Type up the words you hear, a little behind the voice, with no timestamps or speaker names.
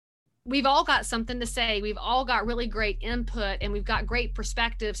we've all got something to say. We've all got really great input, and we've got great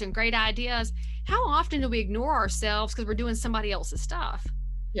perspectives and great ideas. How often do we ignore ourselves because we're doing somebody else's stuff?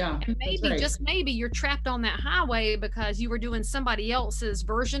 Yeah, And that's maybe, right. just maybe, you're trapped on that highway because you were doing somebody else's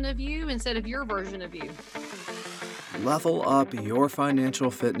version of you instead of your version of you. Level up your financial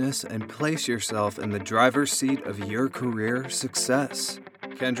fitness and place yourself in the driver's seat of your career success.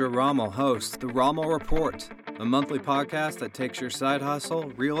 Kendra Rommel hosts The Rommel Report, a monthly podcast that takes your side hustle,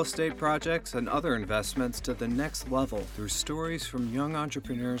 real estate projects, and other investments to the next level through stories from young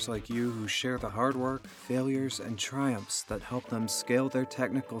entrepreneurs like you who share the hard work, failures, and triumphs that help them scale their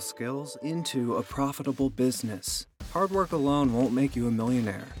technical skills into a profitable business. Hard work alone won't make you a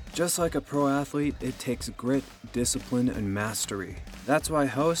millionaire. Just like a pro athlete, it takes grit, discipline, and mastery. That's why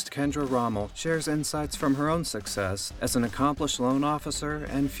host Kendra Rommel shares insights from her own success as an accomplished loan officer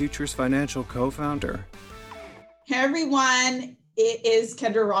and Futures Financial co-founder. Hey everyone, it is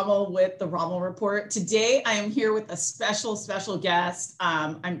Kendra Rommel with the Rommel Report. Today I am here with a special guest.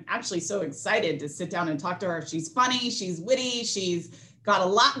 I'm actually so excited to sit down and talk to her. She's funny, she's witty, she's got a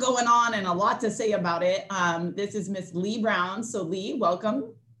lot going on and a lot to say about it. This is Miss Lee Brown. So Lee,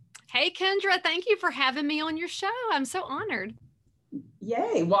 welcome. Hey, Kendra, thank you for having me on your show. I'm so honored.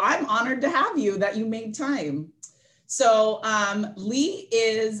 Yay. Well, I'm honored to have you, that you made time. So Lee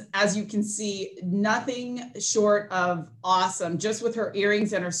is, as you can see, nothing short of awesome, just with her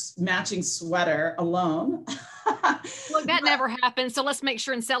earrings and her matching sweater alone. Look, that never happened. So let's make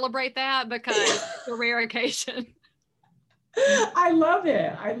sure and celebrate that because it's a rare occasion. I love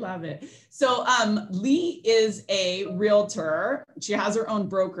it. I love it. So Lee is a realtor. She has her own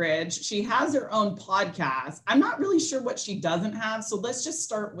brokerage. She has her own podcast. I'm not really sure what she doesn't have. So let's just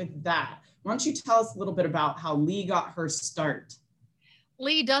start with that. Why don't you tell us a little bit about how Lee got her start?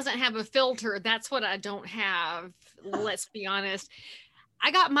 Lee doesn't have a filter. That's what I don't have. Let's be honest. I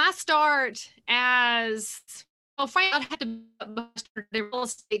got my start as, well, frankly, I had to start the real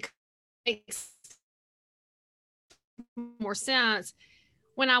estate makes more sense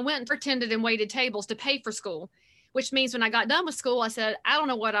when I went and pretended and waited tables to pay for school, which means when I got done with school, I said, I don't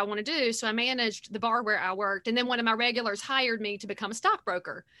know what I want to do. So I managed the bar where I worked. And then one of my regulars hired me to become a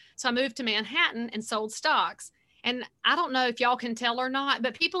stockbroker. So I moved to Manhattan and sold stocks. And I don't know if y'all can tell or not,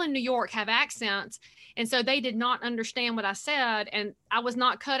 but people in New York have accents. And so they did not understand what I said. And I was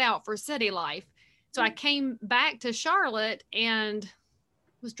not cut out for city life. So I came back to Charlotte and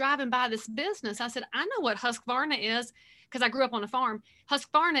was driving by this business. I said, I know what Husqvarna is because I grew up on a farm.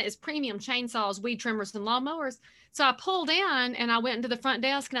 Husqvarna is premium chainsaws, weed trimmers, and lawnmowers. So I pulled in and I went into the front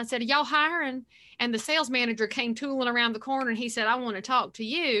desk and I said, y'all hiring? And the sales manager came tooling around the corner and he said, I want to talk to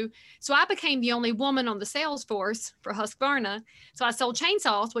you. So I became the only woman on the sales force for Husqvarna. So I sold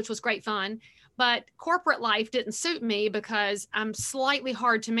chainsaws, which was great fun, but corporate life didn't suit me because I'm slightly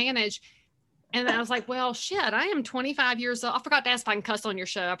hard to manage. And I was like, well, shit, I am 25 years old. I forgot to ask if I can cuss on your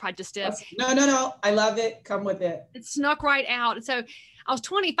show. I probably just did. No. I love it. Come with it. It snuck right out. And so I was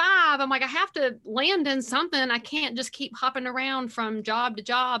 25. I'm like, I have to land in something. I can't just keep hopping around from job to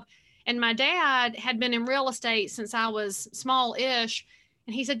job. And my dad had been in real estate since I was small-ish.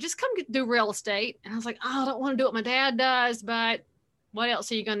 And he said, just come do real estate. And I was like, oh, I don't want to do what my dad does, but what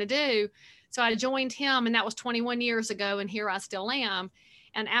else are you going to do? So I joined him, and that was 21 years ago. And here I still am.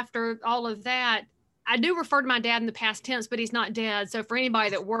 And after all of that, I do refer to my dad in the past tense, but he's not dead. So for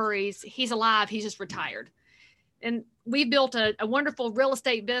anybody that worries, he's alive. He's just retired. And we built a wonderful real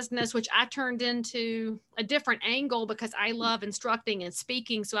estate business, which I turned into a different angle because I love instructing and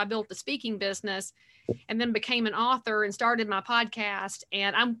speaking. So I built the speaking business and then became an author and started my podcast.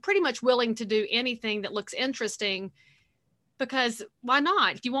 And I'm pretty much willing to do anything that looks interesting because why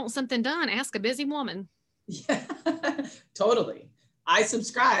not? If you want something done, ask a busy woman. Yeah, totally. I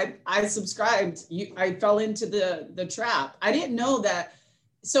subscribed. I fell into the trap. I didn't know that.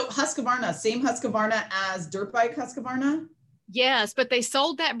 So Husqvarna, same Husqvarna as Dirt Bike Husqvarna? Yes, but they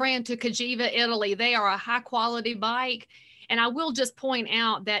sold that brand to Cagiva, Italy. They are a high quality bike. And I will just point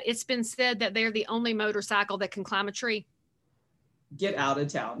out that it's been said that they're the only motorcycle that can climb a tree. Get out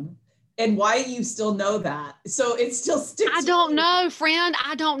of town. And why you still know that? So it still sticks. I don't know, friend.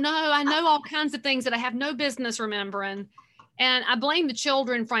 I don't know. I know all kinds of things that I have no business remembering. And I blame the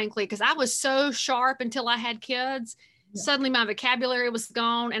children, frankly, because I was so sharp until I had kids. Yeah. Suddenly my vocabulary was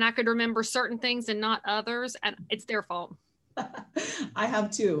gone and I could remember certain things and not others. And it's their fault. I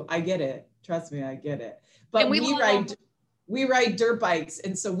have too. I get it. Trust me, I get it. But we ride dirt bikes.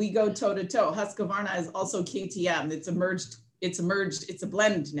 And so we go toe to toe. Husqvarna is also KTM. It's a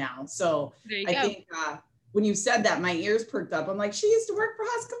blend now. So I think when you said that, my ears perked up. I'm like, she used to work for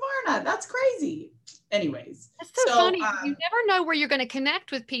Husqvarna. That's crazy. anyways. That's so funny. You never know where you're going to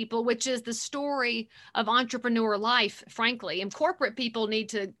connect with people, which is the story of entrepreneur life, frankly. And corporate people need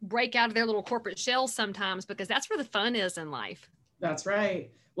to break out of their little corporate shells sometimes, because that's where the fun is in life. That's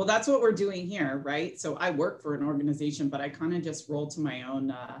right. Well, that's what we're doing here, right? So I work for an organization, but I kind of just roll to my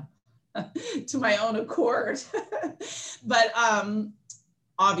own accord. But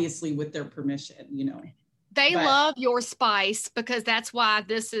obviously with their permission, They love your spice, because that's why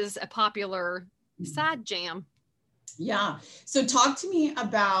this is a popular side jam. Yeah. So talk to me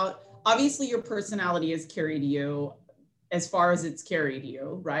about, obviously your personality has carried you as far as it's carried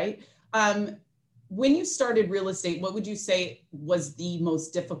you, right? When you started real estate, what would you say was the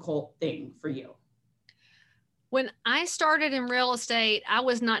most difficult thing for you? When I started in real estate, I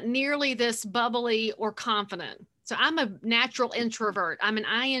was not nearly this bubbly or confident. So I'm a natural introvert. I'm an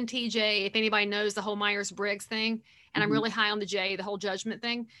INTJ, if anybody knows the whole Myers-Briggs thing. And I'm really high on the J, the whole judgment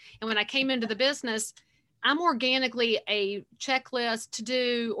thing. And when I came into the business, I'm organically a checklist to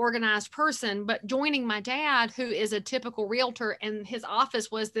do organized person, but joining my dad, who is a typical realtor, and his office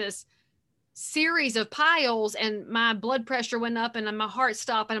was this series of piles, and my blood pressure went up and my heart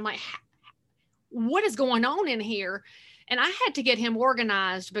stopped. And I'm like, what is going on in here? And I had to get him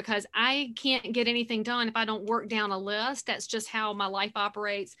organized, because I can't get anything done if I don't work down a list. That's just how my life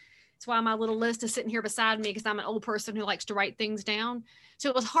operates. That's why my little list is sitting here beside me, because I'm an old person who likes to write things down. So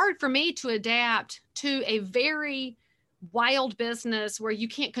it was hard for me to adapt to a very wild business where you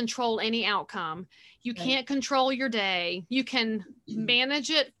can't control any outcome. You can't control your day. You can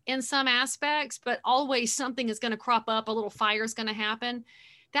manage it in some aspects, but always something is going to crop up. A little fire is going to happen.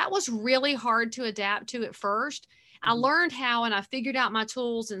 That was really hard to adapt to at first. I learned how, and I figured out my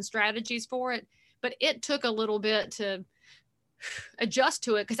tools and strategies for it, but it took a little bit to adjust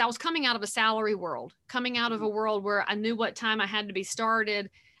to it, because I was coming out of a salary world, coming out of a world where I knew what time I had to be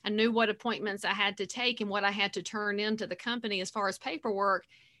started. I knew what appointments I had to take and what I had to turn into the company as far as paperwork,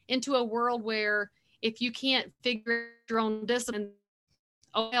 into a world where if you can't figure your own discipline,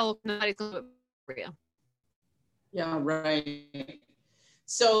 oh hell, nobody's going to do it for you. Yeah, right.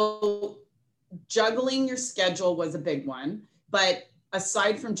 So juggling your schedule was a big one, but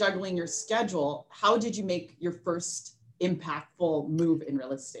aside from juggling your schedule, how did you make your first impactful move in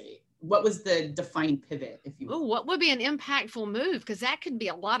real estate? What was the defining pivot, if you will? What would be an impactful move? Because that could be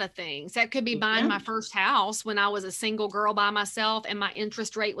a lot of things. That could be buying my first house when I was a single girl by myself and my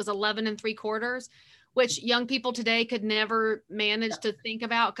interest rate was 11 3/4, which young people today could never manage to think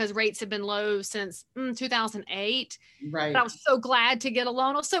about, because rates have been low since 2008. Right. But I was so glad to get a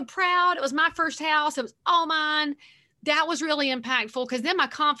loan. I was so proud. It was my first house. It was all mine. That was really impactful, because then my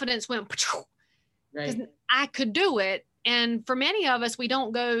confidence went, because I could do it. And for many of us, we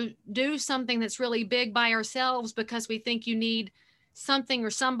don't go do something that's really big by ourselves, because we think you need something or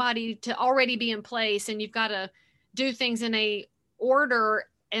somebody to already be in place, and you've got to do things in a order.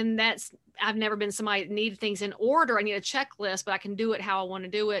 And I've never been somebody that needed things in order. I need a checklist, but I can do it how I want to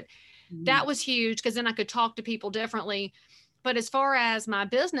do it. That was huge, because then I could talk to people differently. But as far as my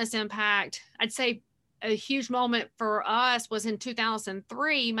business impact, I'd say a huge moment for us was in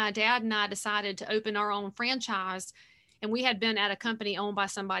 2003. My dad and I decided to open our own franchise. And we had been at a company owned by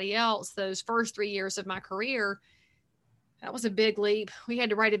somebody else those first 3 years of my career. That was a big leap. We had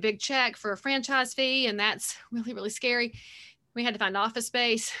to write a big check for a franchise fee, and that's really, really scary. We had to find office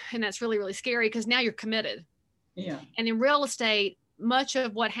space, and that's really, really scary, because now you're committed. Yeah. And in real estate, much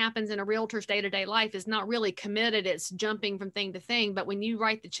of what happens in a realtor's day-to-day life is not really committed. It's jumping from thing to thing. But when you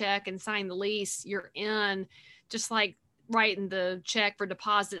write the check and sign the lease, you're in. Just like writing the check for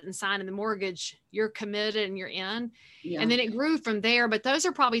deposit and signing the mortgage, you're committed and you're in. Yeah. And then it grew from there. But those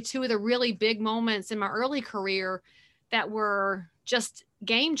are probably two of the really big moments in my early career that were just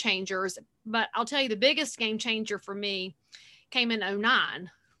game changers. But I'll tell you, the biggest game changer for me came in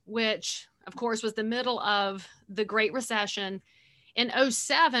 2009, which of course was the middle of the Great Recession. In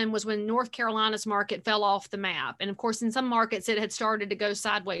 2007 was when North Carolina's market fell off the map. And of course, in some markets, it had started to go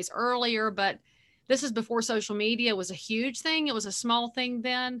sideways earlier, but this is before social media was a huge thing. It was a small thing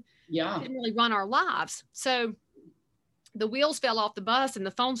then. Yeah. It didn't really run our lives. So the wheels fell off the bus and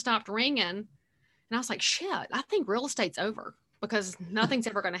the phone stopped ringing. And I was like, shit, I think real estate's over, because nothing's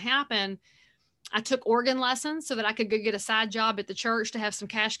ever going to happen. I took organ lessons so that I could go get a side job at the church to have some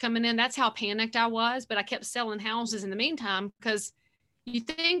cash coming in. That's how panicked I was. But I kept selling houses in the meantime, because you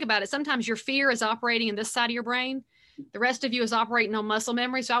think about it, sometimes your fear is operating in this side of your brain. The rest of you is operating on muscle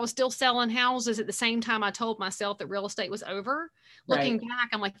memory. So I was still selling houses at the same time I told myself that real estate was over. Looking back,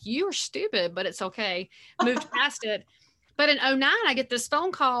 I'm like, you're stupid, but it's okay. Moved past it. But in '09, I get this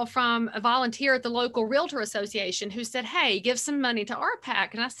phone call from a volunteer at the local realtor association who said, hey, give some money to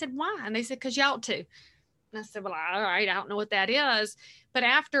RPAC. And I said, why? And they said, because you ought to. And I said, well, all right, I don't know what that is. But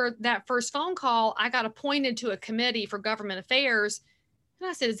after that first phone call, I got appointed to a committee for government affairs. And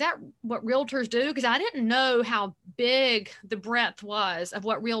I said, is that what realtors do? Because I didn't know how big the breadth was of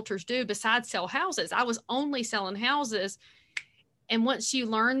what realtors do besides sell houses. I was only selling houses. And once you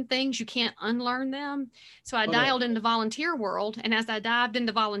learn things, you can't unlearn them. So I dialed into volunteer world. And as I dived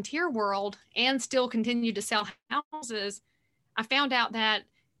into volunteer world and still continued to sell houses, I found out that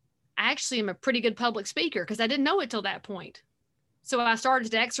I actually am a pretty good public speaker because I didn't know it till that point. So I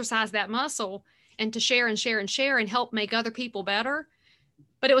started to exercise that muscle and to share and share and share and help make other people better.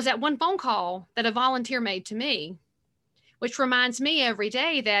 But it was that one phone call that a volunteer made to me, which reminds me every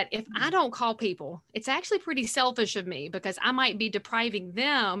day that if I don't call people, it's actually pretty selfish of me because I might be depriving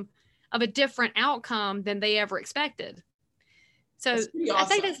them of a different outcome than they ever expected. So awesome. I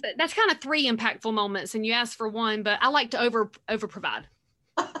think that's kind of 3 impactful moments, and you asked for one, but I like to over provide.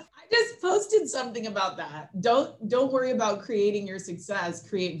 I just posted something about that. Don't worry about creating your success,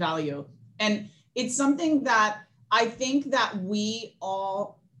 create value. And it's something that I think that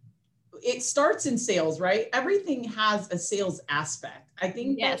it starts in sales, right? Everything has a sales aspect. I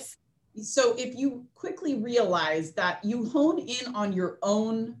think yes. So if you quickly realize that you hone in on your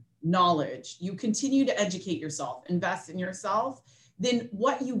own knowledge, you continue to educate yourself, invest in yourself, then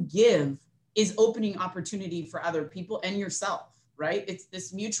what you give is opening opportunity for other people and yourself, right? It's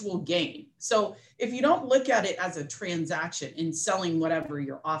this mutual gain. So if you don't look at it as a transaction in selling whatever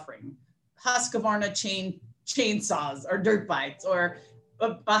you're offering, Husqvarna chainsaws or dirt bikes or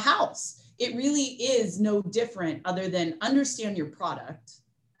a house, it really is no different other than understand your product,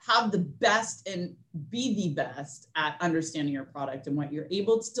 have the best and be the best at understanding your product and what you're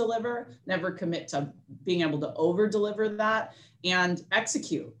able to deliver, never commit to being able to over deliver that and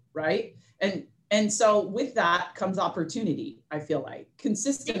execute, right? And so with that comes opportunity, I feel like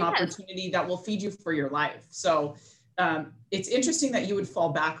consistent opportunity that will feed you for your life. So it's interesting that you would fall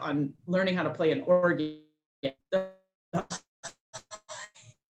back on learning how to play an organ.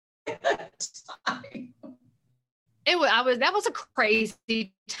 That was a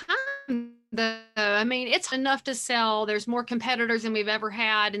crazy time though. I mean, it's enough to sell. There's more competitors than we've ever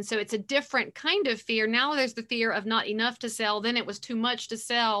had. And so it's a different kind of fear. Now there's the fear of not enough to sell. Then it was too much to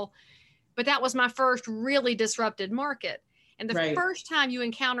sell. But that was my first really disrupted market. And the first time you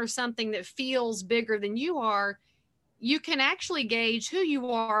encounter something that feels bigger than you are, you can actually gauge who you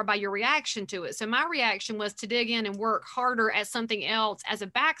are by your reaction to it. So my reaction was to dig in and work harder at something else as a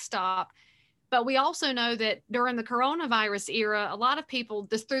backstop. But we also know that during the coronavirus era, a lot of people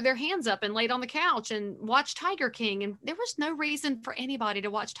just threw their hands up and laid on the couch and watched Tiger King. And there was no reason for anybody to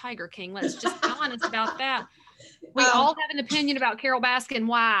watch Tiger King. Let's just be honest about that. We all have an opinion about Carole Baskin.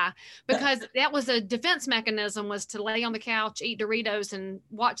 Why? Because that was a defense mechanism, was to lay on the couch, eat Doritos, and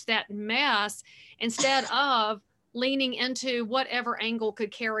watch that mess instead of leaning into whatever angle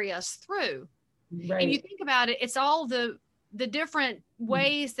could carry us through. Right. And you think about it, it's all the different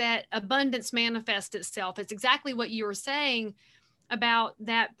ways that abundance manifests itself. It's exactly what you were saying about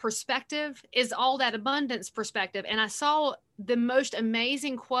that perspective is all that abundance perspective. And I saw the most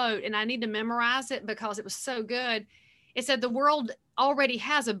amazing quote, and I need to memorize it because it was so good. It said, the world already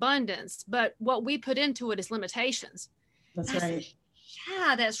has abundance, but what we put into it is limitations. That's right.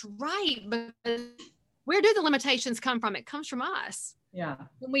 Yeah, that's right. But where do the limitations come from? It comes from us. Yeah.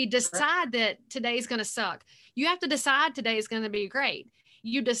 When we decide that today's going to suck, you have to decide today is going to be great.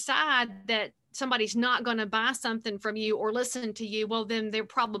 You decide that somebody's not going to buy something from you or listen to you, well, then they're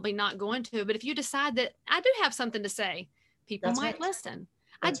probably not going to. But if you decide that I do have something to say, people might listen.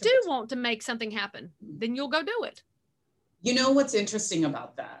 I do want to make something happen, then you'll go do it. You know what's interesting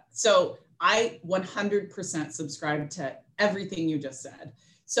about that? So I 100% subscribe to everything you just said.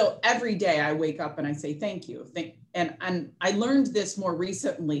 So every day I wake up and I say, thank you. And I learned this more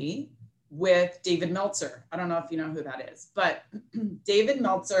recently with David Meltzer. I don't know if you know who that is, but David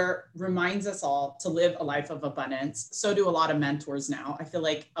Meltzer reminds us all to live a life of abundance. So do a lot of mentors now. I feel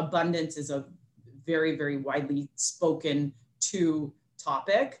like abundance is a very, very widely spoken to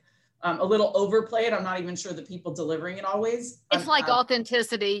topic. A little overplayed. I'm not even sure the people delivering it always. It's like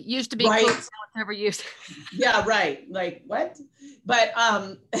authenticity used to be right. Cool, never used. Yeah, right. Like what? But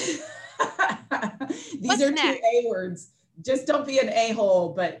these are next? 2 A words. Just don't be an a-hole,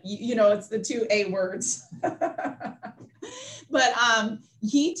 but you know, it's the 2 A words. But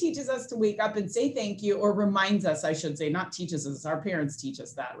he teaches us to wake up and say thank you, or reminds us, I should say, not teaches us. Our parents teach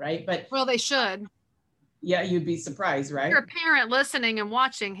us that, right? But well, they should. Yeah, you'd be surprised, right? You're a parent listening and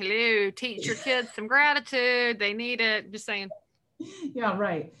watching. Hello, teach your kids some gratitude. They need it. Just saying. Yeah,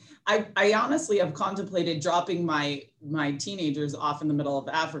 right. I honestly have contemplated dropping my teenagers off in the middle of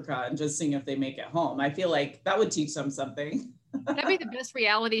Africa and just seeing if they make it home. I feel like that would teach them something. That'd be the best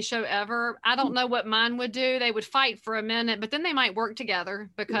reality show ever. I don't know what mine would do. They would fight for a minute, but then they might work together,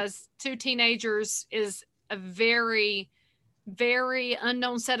 because two teenagers is a very, very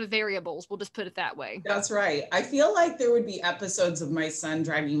unknown set of variables. We'll just put it that way. That's right. I feel like there would be episodes of my son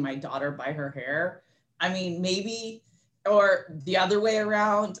dragging my daughter by her hair. I mean, maybe, or the other way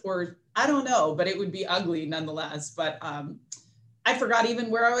around, or I don't know, but it would be ugly nonetheless. But I forgot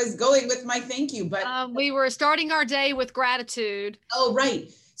even where I was going with my thank you, but we were starting our day with gratitude. Oh,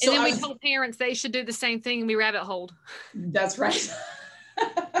 right. So and then we told parents they should do the same thing, and we rabbit holed. That's right.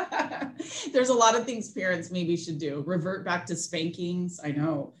 There's a lot of things parents maybe should do. Revert back to spankings. I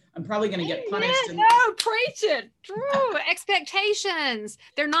know. I'm probably going to get punished. Yeah, no, preach it. True. Expectations.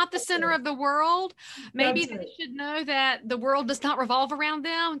 They're not the center of the world. Maybe they should know that the world does not revolve around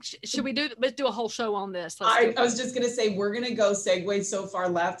them. Should we let's do a whole show on this? I was just going to say, we're going to go segue so far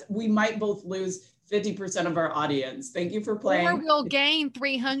left. We might both lose 50% of our audience. Thank you for playing. Or we'll gain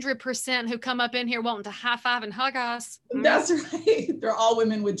 300% who come up in here wanting to high five and hug us. That's right. They're all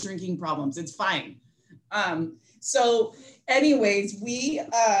women with drinking problems. It's fine. So anyways,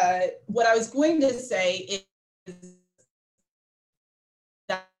 what I was going to say is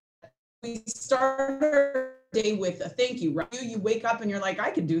that we start our day with a thank you, right? You wake up and you're like, I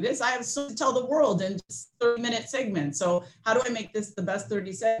can do this. I have so to tell the world in just 30-minute segment. So how do I make this the best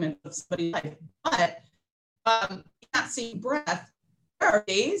 30 segments of somebody's life? But in that same breath, there are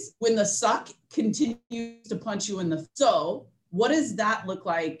days when the suck continues to punch you in the. So what does that look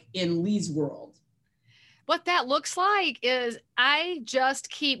like in Lee's world? What that looks like is I just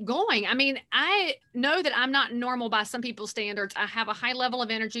keep going. I mean, I know that I'm not normal by some people's standards. I have a high level of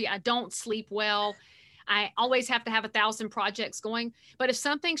energy. I don't sleep well. I always have to have 1,000 projects going. But if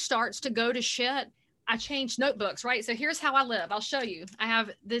something starts to go to shit, I change notebooks, right? So here's how I live. I'll show you. I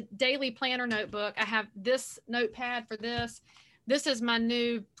have the daily planner notebook. I have this notepad for this. This is my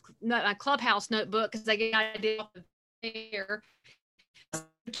new Clubhouse notebook, because I get ideas off of there.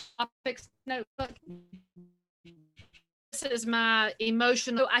 Topics notebook. This is my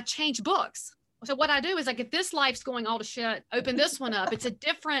emotional. I change books. So what I do is, like, if this life's going all to shit, open this one up. It's a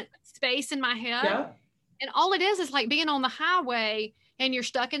different space in my head. Yeah. And all it is like being on the highway and you're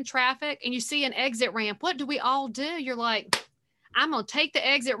stuck in traffic and you see an exit ramp. What do we all do? You're like, I'm going to take the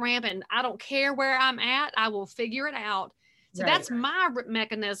exit ramp, and I don't care where I'm at. I will figure it out. So that's my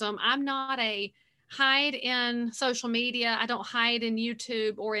mechanism. I'm not a hide in social media. I don't hide in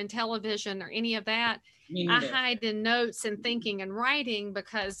YouTube or in television or any of that. I hide in notes and thinking and writing,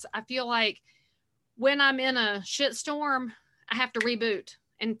 because I feel like when I'm in a shit storm, I have to reboot.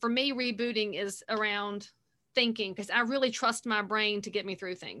 And for me, rebooting is around thinking, because I really trust my brain to get me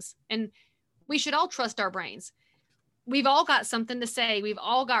through things. And we should all trust our brains. We've all got something to say. We've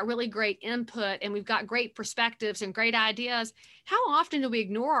all got really great input, and we've got great perspectives and great ideas. How often do we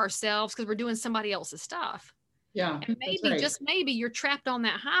ignore ourselves because we're doing somebody else's stuff? Yeah. And maybe, just maybe, you're trapped on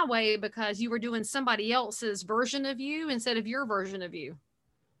that highway because you were doing somebody else's version of you instead of your version of you.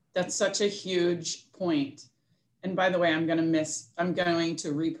 That's such a huge point. And by the way, I'm going to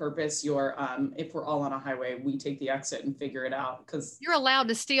repurpose your, if we're all on a highway, we take the exit and figure it out, because you're allowed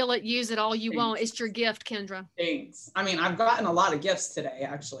to steal it, use it all you want. It's your gift, Kendra. Thanks. I mean, I've gotten a lot of gifts today,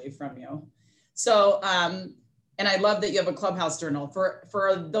 actually, from you. So, and I love that you have a Clubhouse journal.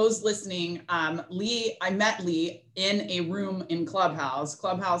 For those listening, Lee, I met Lee in a room in Clubhouse.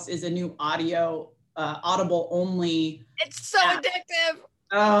 Clubhouse is a new audible only. It's so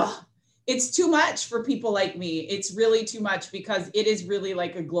addictive. It's too much for people like me. It's really too much, because it is really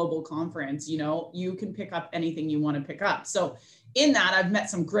like a global conference. You know, you can pick up anything you want to pick up. So in that, I've met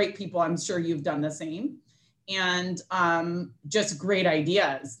some great people. I'm sure you've done the same, and just great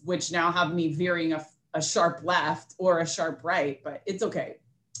ideas, which now have me veering a sharp left or a sharp right, but it's okay.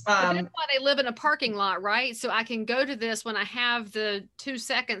 But that's why they live in a parking lot, right? So I can go to this when I have the 2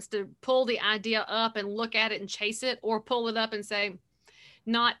 seconds to pull the idea up and look at it and chase it, or pull it up and say,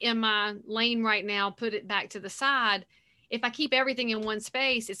 not in my lane right now, put it back to the side. If I keep everything in one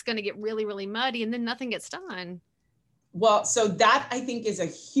space, it's going to get really, really muddy, and then nothing gets done. Well, so that, I think, is a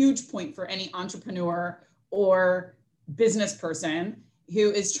huge point for any entrepreneur or business person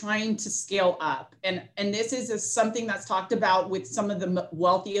who is trying to scale up. And this is something that's talked about with some of the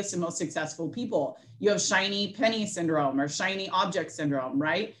wealthiest and most successful people. You have shiny penny syndrome or shiny object syndrome,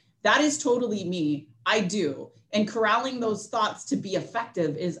 right? That is totally me. I do. And corralling those thoughts to be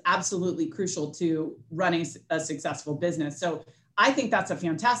effective is absolutely crucial to running a successful business. So I think that's a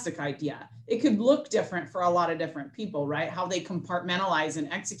fantastic idea. It could look different for a lot of different people, right? How they compartmentalize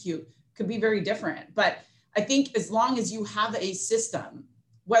and execute could be very different. But I think as long as you have a system,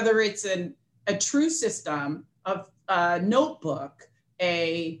 whether it's a true system of a notebook,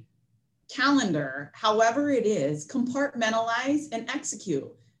 a calendar, however it is, compartmentalize and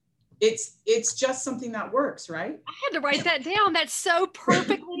execute. It's just something that works, right? I had to write that down. That's so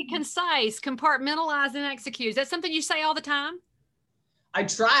perfectly concise. Compartmentalize and execute. Is that something you say all the time? I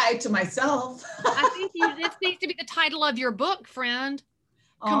try to myself. I think this needs to be the title of your book, friend.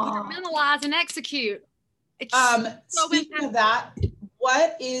 Compartmentalize and execute. Speaking of that,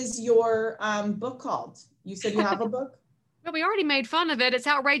 what is your book called? You said you have a book? Well, we already made fun of it. It's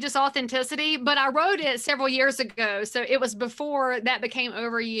Outrageous Authenticity, but I wrote it several years ago. So it was before that became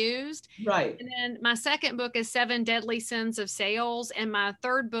overused. Right. And then my second book is 7 Deadly Sins of Sales. And my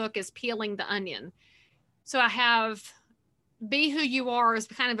third book is Peeling the Onion. So I have Be Who You Are is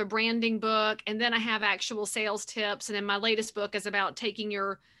kind of a branding book. And then I have actual sales tips. And then my latest book is about taking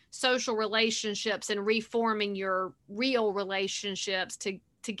your social relationships and reforming your real relationships to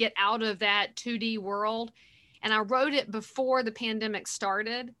get out of that 2D world. And I wrote it before the pandemic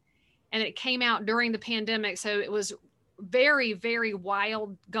started, and it came out during the pandemic. So it was very, very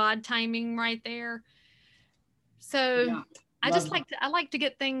wild God timing right there. So yeah, I like to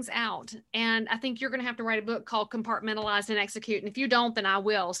get things out. And I think you're going to have to write a book called Compartmentalize and Execute. And if you don't, then I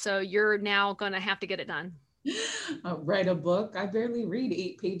will. So you're now going to have to get it done. Write a book. I barely read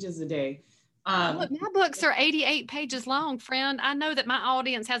 8 pages a day. Look, my books are 88 pages long, friend. I know that my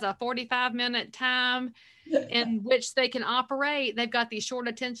audience has a 45-minute time in which they can operate. They've got these short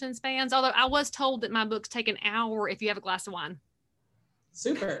attention spans. Although I was told that my books take an hour if you have a glass of wine.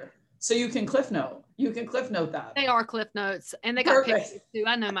 Super. So you can Cliff Note. You can Cliff Note that. They are Cliff Notes, and they got pictures too.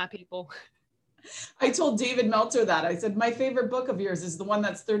 I know my people. I told David Meltzer that. I said, my favorite book of yours is the one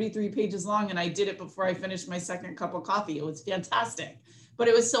that's 33 pages long, and I did it before I finished my second cup of coffee. It was fantastic, but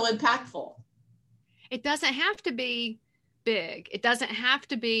it was so impactful. It doesn't have to be big. It doesn't have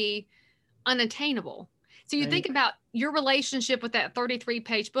to be unattainable. So you think about your relationship with that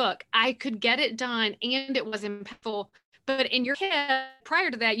 33-page book. I could get it done and it was impactful. But in your head,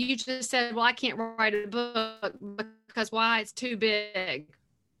 prior to that, you just said, well, I can't write a book because why? It's too big.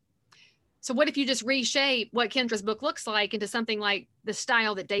 So what if you just reshape what Kendra's book looks like into something like the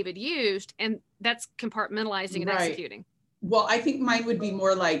style that David used? And that's compartmentalizing and executing. Well, I think mine would be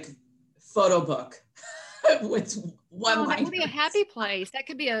more like photo book. With one line. That could be a happy place. That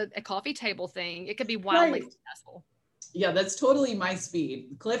could be a coffee table thing. It could be wildly successful. Yeah, that's totally my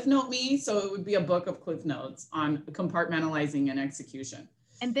speed. Cliff Note me, so it would be a book of Cliff Notes on compartmentalizing and execution.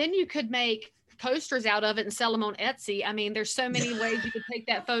 And then you could make posters out of it and sell them on Etsy. I mean, there's so many ways you could take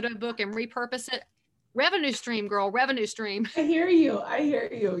that photo book and repurpose it. Revenue stream, girl, revenue stream. I hear you.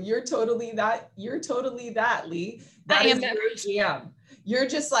 You're totally that, Lee. That is your jam. You're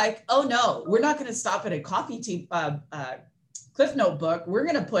just like, oh no, we're not going to stop at a coffee Cliff Note book. We're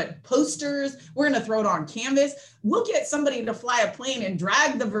going to put posters. We're going to throw it on canvas. We'll get somebody to fly a plane and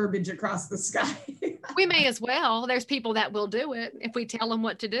drag the verbiage across the sky. We may as well. There's people that will do it if we tell them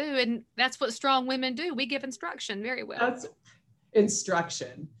what to do. And that's what strong women do. We give instruction very well. That's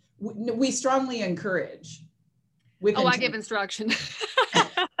instruction. We strongly encourage. I give instruction.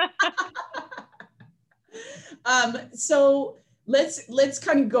 So let's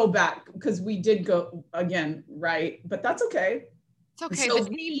kind of go back because we did go again, right? But that's okay. It's okay. So the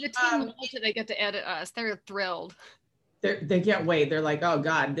team loves it. They get to edit us. They're thrilled. They can't wait. They're like, oh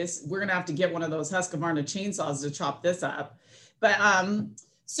God, we're gonna have to get one of those Husqvarna chainsaws to chop this up. But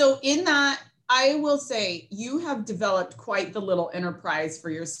so in that, I will say you have developed quite the little enterprise for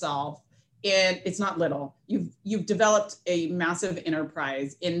yourself. And it's not little. You've developed a massive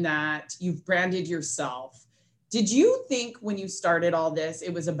enterprise in that you've branded yourself. Did you think when you started all this,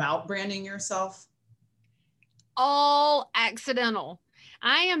 it was about branding yourself? All accidental.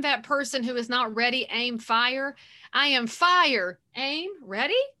 I am that person who is not ready, aim, fire. I am fire, aim,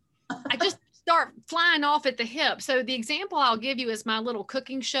 ready. I just start flying off at the hip. So the example I'll give you is my little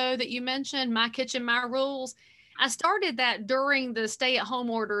cooking show that you mentioned, My Kitchen, My Rules. I started that during the stay-at-home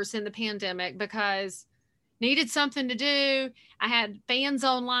orders in the pandemic because needed something to do. I had fans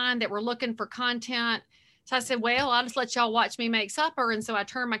online that were looking for content. So I said, well, I'll just let y'all watch me make supper. And so I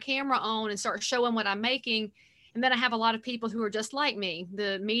turned my camera on and start showing what I'm making. And then I have a lot of people who are just like me,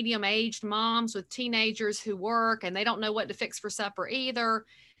 the medium-aged moms with teenagers who work and they don't know what to fix for supper either.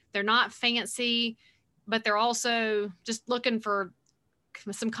 They're not fancy, but they're also just looking for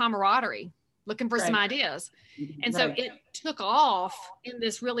some camaraderie. looking for some ideas. And so it took off in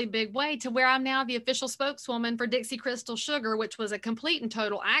this really big way to where I'm now the official spokeswoman for Dixie Crystal Sugar, which was a complete and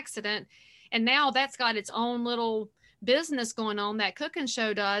total accident. And now that's got its own little business going on that cooking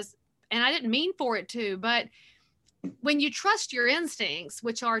show does. And I didn't mean for it to, but when you trust your instincts,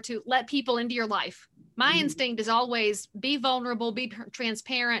 which are to let people into your life, my instinct is always be vulnerable, be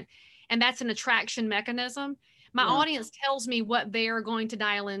transparent. And that's an attraction mechanism. My audience tells me what they're going to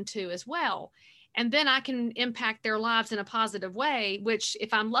dial into as well. And then I can impact their lives in a positive way, which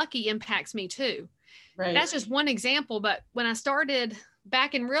if I'm lucky impacts me too. Right. That's just one example. But when I started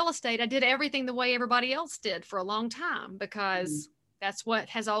back in real estate, I did everything the way everybody else did for a long time, because that's what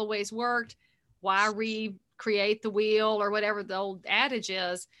has always worked. Why recreate the wheel, or whatever the old adage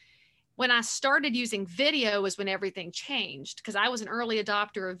is. When I started using video is when everything changed, because I was an early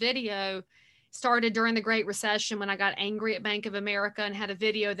adopter of video. Started during the Great Recession when I got angry at Bank of America and had a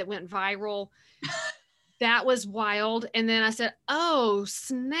video that went viral. That was wild. And then I said, oh,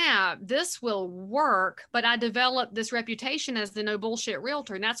 snap, this will work. But I developed this reputation as the no bullshit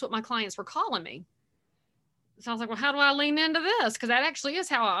realtor. And that's what my clients were calling me. So I was like, well, how do I lean into this? Because that actually is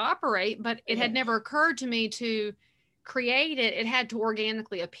how I operate. But it had never occurred to me to create it. It had to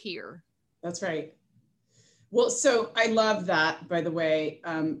organically appear. That's right. Well, so I love that, by the way.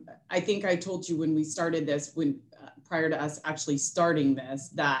 I think I told you when we started this, prior to us actually starting this,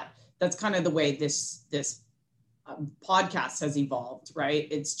 that's kind of the way this podcast has evolved, right?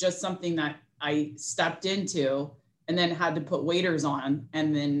 It's just something that I stepped into and then had to put waiters on,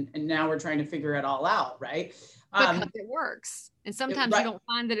 and now we're trying to figure it all out, right? Because it works. And sometimes you don't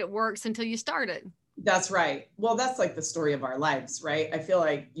find that it works until you start it. That's right. Well, that's like the story of our lives, right? I feel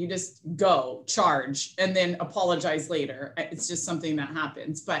like you just go charge and then apologize later. It's just something that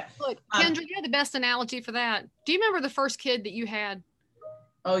happens. But look, Kendra, you're the best analogy for that. Do you remember the first kid that you had?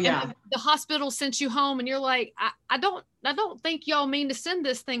 Oh yeah. And the hospital sent you home and you're like, I don't think y'all mean to send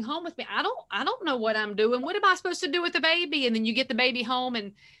this thing home with me. I don't know what I'm doing. What am I supposed to do with the baby? And then you get the baby home,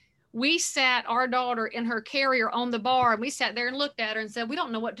 and we sat our daughter in her carrier on the bar, and we sat there and looked at her and said, we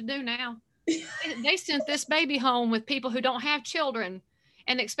don't know what to do now. They sent this baby home with people who don't have children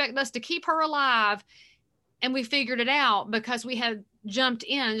and expect us to keep her alive. And we figured it out because we had jumped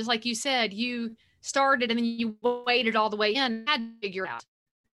in, just like you said, you started and then you waited all the way in and had to figure it out.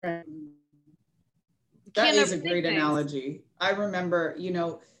 Right. That is a great analogy. I remember,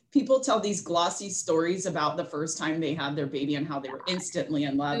 people tell these glossy stories about the first time they had their baby and how they were instantly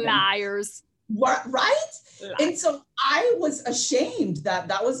in love. Liars. What, right? And so I was ashamed that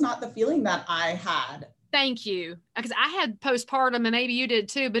was not the feeling that I had. Thank you. Because I had postpartum, and maybe you did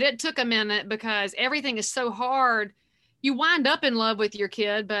too, but it took a minute because everything is so hard. You wind up in love with your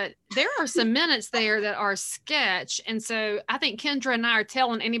kid, but there are some minutes there that are sketch. And so I think Kendra and I are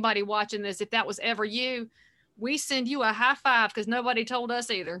telling anybody watching this, if that was ever you, we send you a high five, because nobody told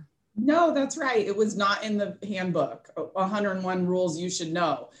us either. No, that's right. It was not in the handbook, 101 rules you should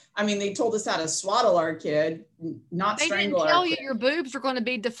know. I mean, they told us how to swaddle our kid, not strangle our kid. They didn't tell you your boobs were going to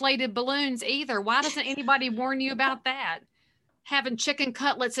be deflated balloons either. Why doesn't anybody warn you about that? Having chicken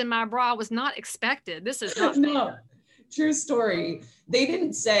cutlets in my bra was not expected. This is not no. True story. They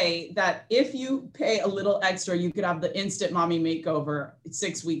didn't say that if you pay a little extra, you could have the instant mommy makeover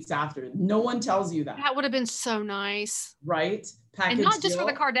 6 weeks after. No one tells you that. That would have been so nice. Right? Package and not just deal.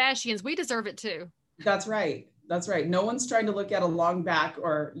 For the Kardashians. We deserve it too. That's right. That's right. No one's trying to look at a long back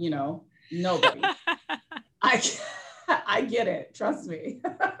or, nobody. I get it. Trust me.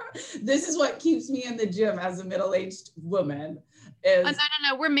 This is what keeps me in the gym as a middle-aged woman. No.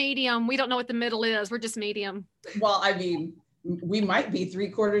 We're medium. We don't know what the middle is. We're just medium. Well, I mean, we might be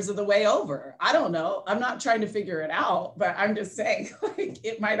 3/4 of the way over. I don't know. I'm not trying to figure it out, but I'm just saying, like,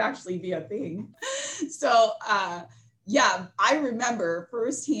 it might actually be a thing. So, yeah, I remember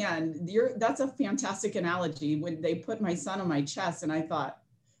firsthand, that's a fantastic analogy when they put my son on my chest, and I thought,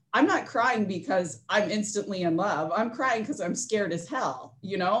 I'm not crying because I'm instantly in love. I'm crying because I'm scared as hell,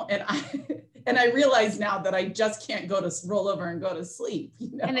 and I realize now that I just can't roll over and go to sleep.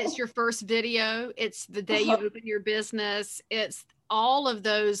 And it's your first video. It's the day you open your business. It's all of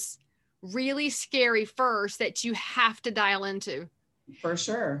those really scary firsts that you have to dial into. For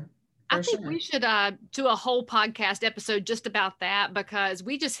sure. I think we should do a whole podcast episode just about that, because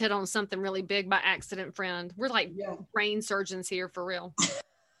we just hit on something really big by accident, friend. We're like brain surgeons here for real.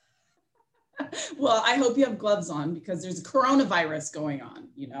 Well, I hope you have gloves on, because there's a coronavirus going on,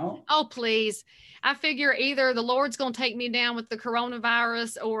 Oh, please. I figure either the Lord's going to take me down with the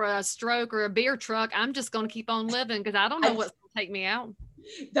coronavirus or a stroke or a beer truck. I'm just going to keep on living, because I don't know what's going to take me out.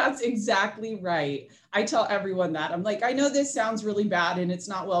 That's exactly right. I tell everyone that. I'm like, I know this sounds really bad and it's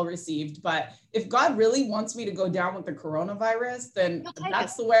not well received, but if God really wants me to go down with the coronavirus, then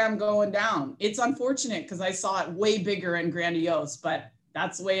that's the way I'm going down. It's unfortunate because I saw it way bigger and grandiose, but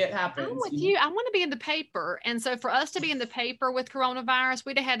that's the way it happens. I'm with you. I want to be in the paper. And so for us to be in the paper with coronavirus,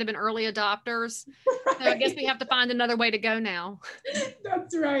 we'd have had to have been early adopters. Right. So I guess we have to find another way to go now.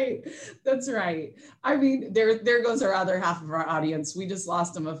 That's right. That's right. I mean, there goes our other half of our audience. We just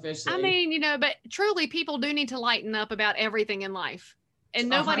lost them officially. I mean, but truly people do need to lighten up about everything in life. And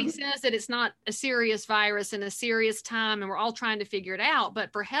nobody says that it's not a serious virus and a serious time and we're all trying to figure it out.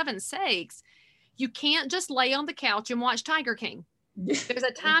 But for heaven's sakes, you can't just lay on the couch and watch Tiger King. There's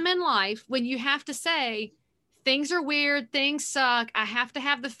a time in life when you have to say, things are weird, things suck. I have to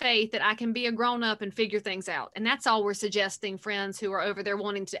have the faith that I can be a grown up and figure things out. And that's all we're suggesting, friends who are over there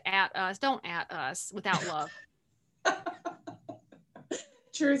wanting to at us. Don't at us without love.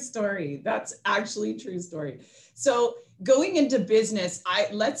 True story. That's actually true story. So going into business,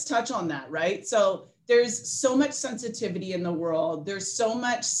 let's touch on that, right? So there's so much sensitivity in the world. There's so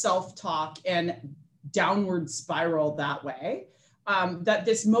much self-talk and downward spiral that way. That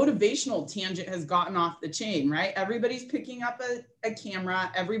this motivational tangent has gotten off the chain, right? Everybody's picking up a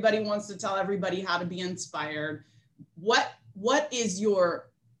camera. Everybody wants to tell everybody how to be inspired. What is your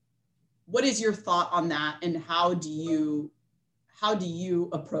thought on that, and how do you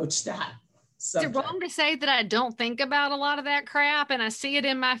approach that subject? Is it wrong to say that I don't think about a lot of that crap and I see it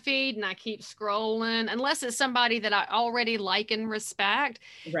in my feed and I keep scrolling, unless it's somebody that I already like and respect.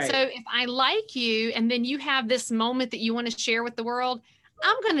 Right. So if I like you and then you have this moment that you want to share with the world,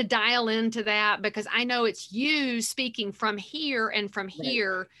 I'm going to dial into that because I know it's you speaking from here and from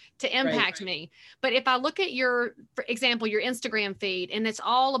here to impact me. But if I look at for example, your Instagram feed and it's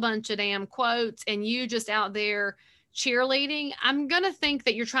all a bunch of damn quotes and you just out there cheerleading, I'm going to think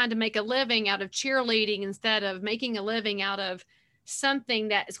that you're trying to make a living out of cheerleading instead of making a living out of something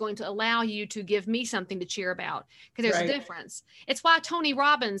that is going to allow you to give me something to cheer about, because there's a difference. It's why Tony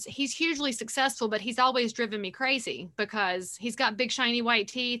Robbins, he's hugely successful, but he's always driven me crazy because he's got big shiny white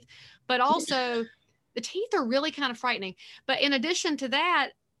teeth, but also the teeth are really kind of frightening. But in addition to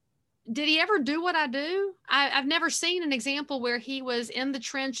that, did he ever do what I do? I've never seen an example where he was in the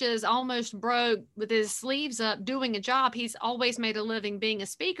trenches, almost broke, with his sleeves up, doing a job. He's always made a living being a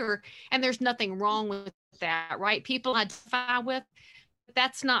speaker, and there's nothing wrong with that, right? People identify with,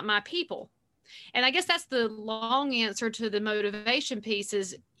 that's not my people. And I guess that's the long answer to the motivation piece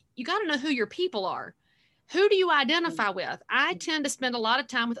is you got to know who your people are. Who do you identify with? I tend to spend a lot of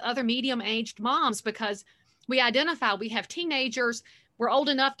time with other medium-aged moms because we identify, we have teenagers. We're old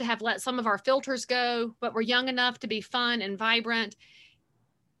enough to have let some of our filters go, but we're young enough to be fun and vibrant.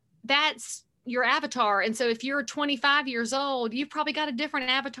 That's your avatar. And so if you're 25 years old, you've probably got a different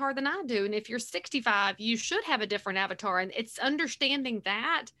avatar than I do. And if you're 65, you should have a different avatar. And it's understanding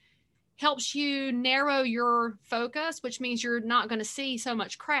that helps you narrow your focus, which means you're not going to see so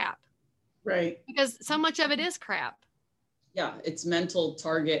much crap. Right. Because so much of it is crap. Yeah. It's mental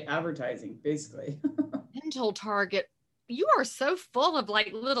target advertising, basically. Mental target. You are so full of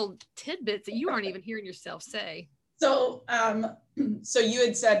like little tidbits that you aren't even hearing yourself say. So, so you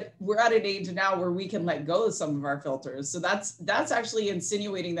had said we're at an age now where we can let go of some of our filters. So that's actually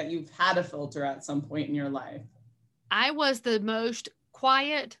insinuating that you've had a filter at some point in your life. I was the most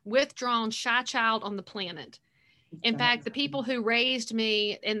quiet, withdrawn, shy child on the planet. In fact, the people who raised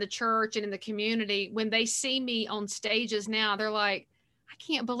me in the church and in the community, when they see me on stages now, they're like, I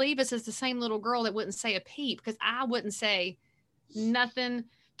can't believe this is the same little girl that wouldn't say a peep, because I wouldn't say nothing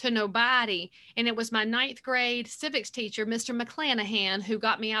to nobody. And it was my 9th grade civics teacher, Mr. McClanahan, who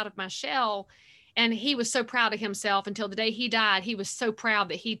got me out of my shell. And he was so proud of himself until the day he died. He was so proud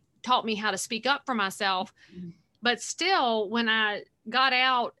that he taught me how to speak up for myself. But still, when I got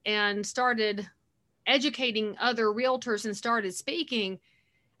out and started educating other realtors and started speaking,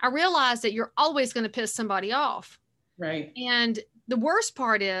 I realized that you're always going to piss somebody off. Right. And the worst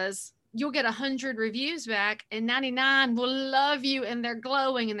part is you'll get 100 reviews back and 99 will love you and they're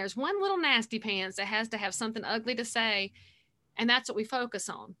glowing. And there's one little nasty pants that has to have something ugly to say. And that's what we focus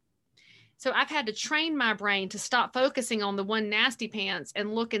on. So I've had to train my brain to stop focusing on the one nasty pants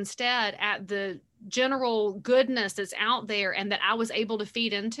and look instead at the general goodness that's out there and that I was able to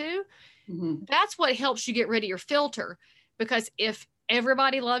feed into. Mm-hmm. That's what helps you get rid of your filter. Because if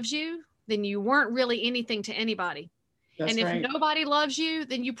everybody loves you, then you weren't really anything to anybody. That's and if nobody loves you,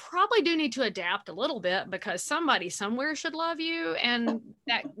 then you probably do need to adapt a little bit, because somebody somewhere should love you. And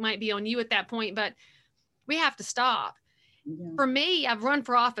that might be on you at that point, but we have to stop. Yeah. For me, I've run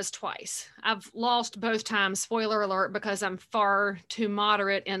for office twice. I've lost both times, spoiler alert, because I'm far too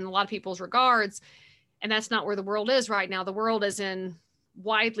moderate in a lot of people's regards. And that's not where the world is right now. The world is in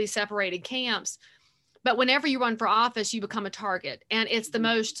widely separated camps. But whenever you run for office, you become a target. And it's the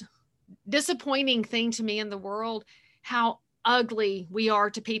most disappointing thing to me in the world, how ugly we are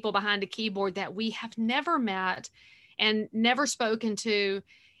to people behind a keyboard that we have never met and never spoken to.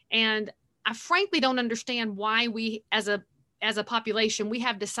 And I frankly don't understand why we, as a population, we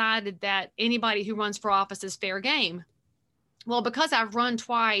have decided that anybody who runs for office is fair game. Well, because I've run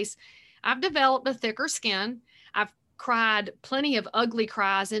twice, I've developed a thicker skin. I've cried plenty of ugly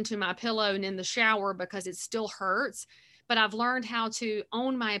cries into my pillow and in the shower because it still hurts. But I've learned how to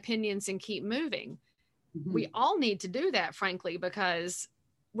own my opinions and keep moving. Mm-hmm. We all need to do that, frankly, because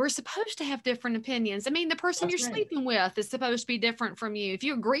we're supposed to have different opinions. I mean, the person That's you're right. sleeping with is supposed to be different from you. If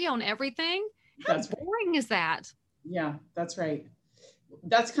you agree on everything, how That's right. boring is that? Yeah, that's right.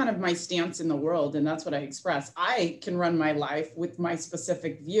 That's kind of my stance in the world. And that's what I express. I can run my life with my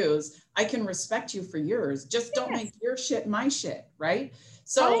specific views. I can respect you for yours. Just don't make your shit my shit, right?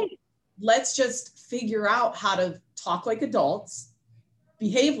 So let's just figure out how to talk like adults,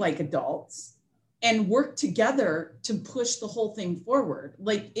 behave like adults, and work together to push the whole thing forward.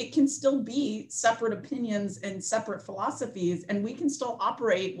 Like, it can still be separate opinions and separate philosophies, and we can still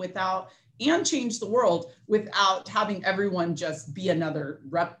operate without and change the world without having everyone just be another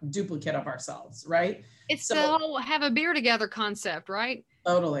duplicate of ourselves, right? It's the whole have a beer together concept, right?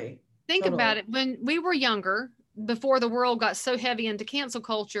 Totally. Think about it. When we were younger, before the world got so heavy into cancel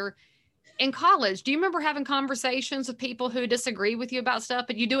culture, in college, do you remember having conversations with people who disagree with you about stuff,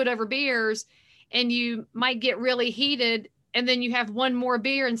 but you do it over beers and you might get really heated, and then you have one more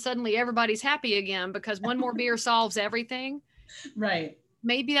beer and suddenly everybody's happy again because one more beer solves everything? Right.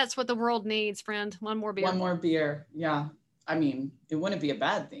 Maybe that's what the world needs, friend. One more beer. One more beer. Yeah. I mean, it wouldn't be a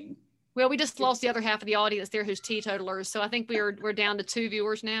bad thing. Well, we just lost the other half of the audience there who's teetotalers. So I think we're down to 2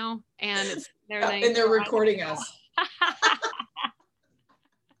 viewers now, and it's their names. And they're recording us.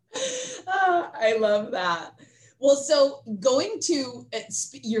 I love that. Well, so going to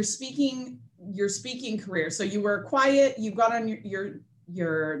your speaking career. So you were quiet, you got on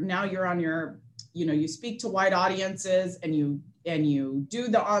now you're on your, you speak to wide audiences and you do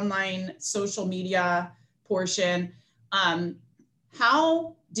the online social media portion.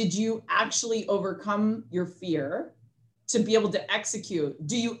 How did you actually overcome your fear to be able to execute?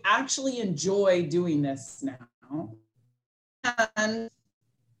 Do you actually enjoy doing this now? And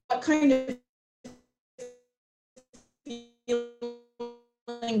what kind of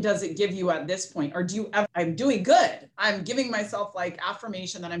feeling does it give you at this point? Or do you ever, I'm doing good. I'm giving myself like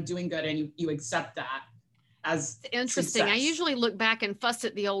affirmation that I'm doing good, and you accept that as interesting. success. I usually look back and fuss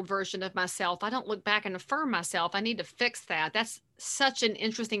at the old version of myself. I don't look back and affirm myself. I need to fix that. That's such an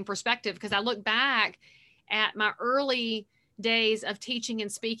interesting perspective, because I look back at my early days of teaching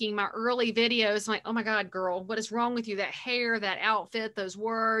and speaking, my early videos, I'm like, oh my God, girl, what is wrong with you? That hair, that outfit, those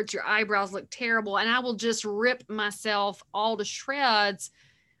words, your eyebrows look terrible. And I will just rip myself all to shreds,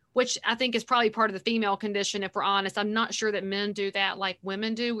 which I think is probably part of the female condition, if we're honest. I'm not sure that men do that like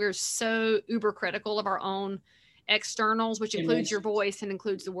women do. We're so uber critical of our own externals, which includes your voice and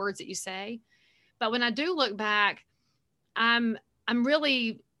includes the words that you say. But when I do look back, I'm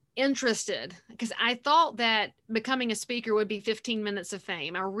really interested, because I thought that becoming a speaker would be 15 minutes of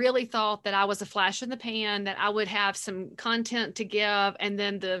fame. I really thought that I was a flash in the pan, that I would have some content to give, and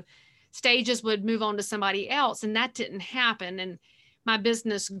then the stages would move on to somebody else. And that didn't happen. And my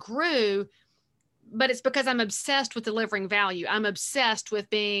business grew, but it's because I'm obsessed with delivering value. I'm obsessed with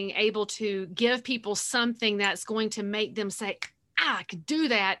being able to give people something that's going to make them say, I could do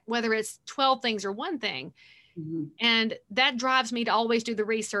that, whether it's 12 things or one thing. Mm-hmm. And that drives me to always do the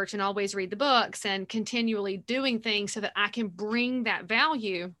research and always read the books and continually doing things so that I can bring that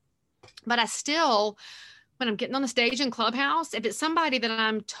value. But I still, when I'm getting on the stage in Clubhouse, if it's somebody that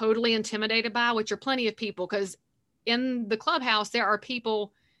I'm totally intimidated by, which are plenty of people, because in the Clubhouse, there are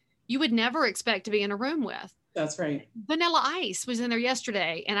people you would never expect to be in a room with. That's right. Vanilla Ice was in there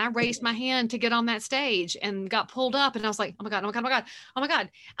yesterday, and I raised my hand to get on that stage and got pulled up, and I was like, oh my God, oh my God, oh my God, oh my God.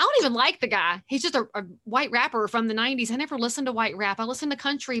 I don't even like the guy. He's just a white rapper from the 90s. I never listened to white rap. I listened to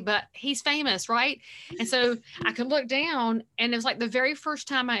country, but he's famous, right? And so I could look down, and it was like the very first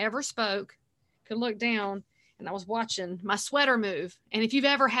time I ever spoke, could look down, and I was watching my sweater move. And if you've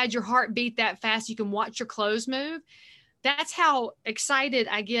ever had your heart beat that fast, you can watch your clothes move. That's how excited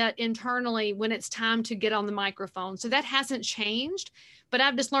I get internally when it's time to get on the microphone. So that hasn't changed, but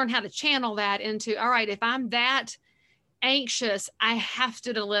I've just learned how to channel that into, all right, if I'm that anxious, I have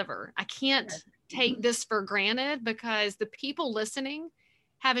to deliver. I can't take this for granted because the people listening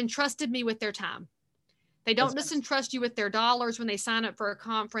have entrusted me with their time. They don't just entrust you with their dollars when they sign up for a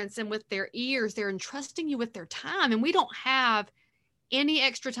conference and with their ears, they're entrusting you with their time. And we don't have any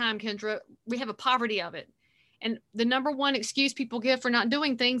extra time, Kendra. We have a poverty of it. And the number one excuse people give for not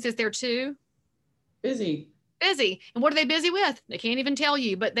doing things is they're too busy. And what are they busy with? They can't even tell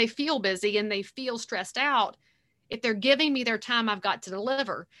you, but they feel busy and they feel stressed out. If they're giving me their time, I've got to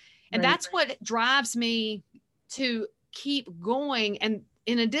deliver. And that's what drives me to keep going. And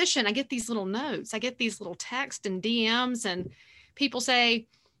in addition, I get these little notes, I get these little texts and DMs, and people say,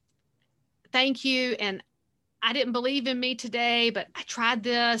 thank you. And I didn't believe in me today, but I tried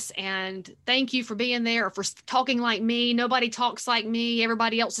this, and thank you for being there, or for talking like me. Nobody talks like me.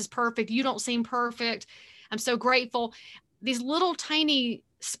 Everybody else is perfect. You don't seem perfect. I'm so grateful. These little tiny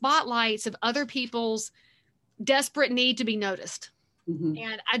spotlights of other people's desperate need to be noticed. Mm-hmm.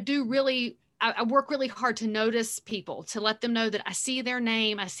 And I work really hard to notice people, to let them know that I see their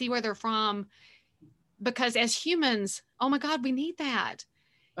name, I see where they're from, because as humans, oh my God, we need that.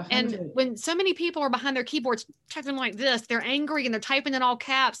 100. And when so many people are behind their keyboards typing like this, they're angry and they're typing in all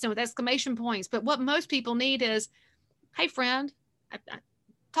caps and with exclamation points. But what most people need is, hey, friend,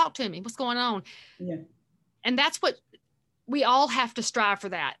 talk to me. What's going on? Yeah. And that's what we all have to strive for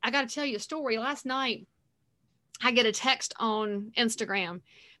that. I got to tell you a story. Last night, I get a text on Instagram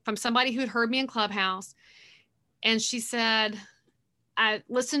from somebody who'd heard me in Clubhouse. And she said, I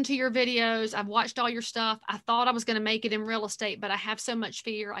listened to your videos. I've watched all your stuff. I thought I was going to make it in real estate, but I have so much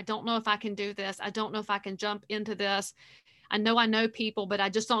fear. I don't know if I can do this. I don't know if I can jump into this. I know people, but I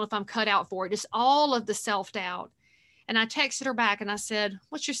just don't know if I'm cut out for it. Just all of the self-doubt. And I texted her back and I said,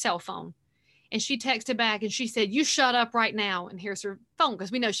 what's your cell phone? And she texted back and she said, you shut up right now. And here's her phone,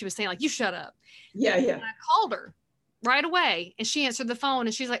 because we know she was saying like, you shut up. Yeah. And I called her right away and she answered the phone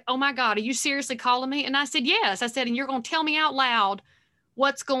and she's like, oh my God, are you seriously calling me? And I said, yes. I said, and you're going to tell me out loud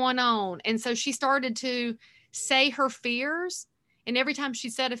what's going on. And so she started to say her fears. And every time she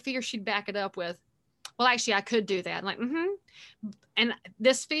said a fear, she'd back it up with, well, actually, I could do that. I'm like, And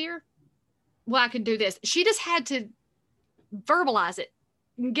this fear, well, I could do this. She just had to verbalize it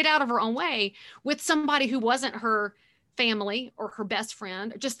and get out of her own way with somebody who wasn't her family or her best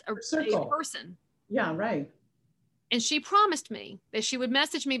friend, or just a person. Yeah, right. And she promised me that she would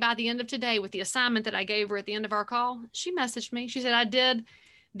message me by the end of today with the assignment that I gave her at the end of our call. She messaged me. She said, I did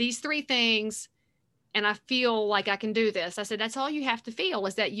these 3 things and I feel like I can do this. I said, that's all you have to feel,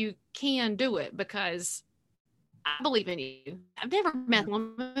 is that you can do it, because I believe in you. I've never met a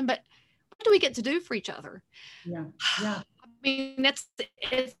woman, but what do we get to do for each other? Yeah. I mean, it's the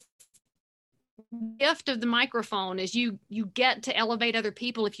gift of the microphone, is you get to elevate other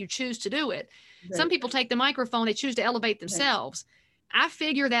people if you choose to do it. Right. Some people take the microphone, they choose to elevate themselves. Right. I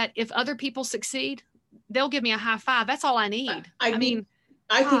figure that if other people succeed, they'll give me a high five. That's all I need. I think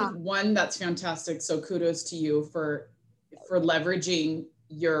one, that's fantastic. So kudos to you for leveraging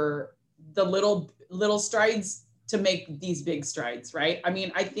the little strides to make these big strides, right? I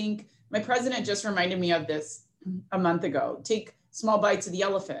mean, I think my president just reminded me of this a month ago. Take small bites of the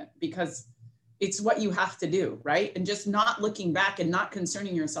elephant, because it's what you have to do, right? And just not looking back and not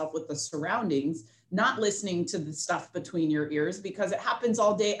concerning yourself with the surroundings, not listening to the stuff between your ears, because it happens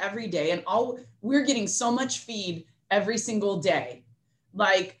all day, every day. And we're getting so much feed every single day.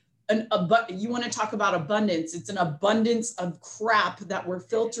 Like, you want to talk about abundance. It's an abundance of crap that we're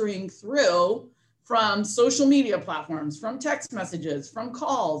filtering through from social media platforms, from text messages, from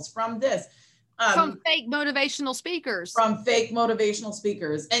calls, from this. From fake motivational speakers.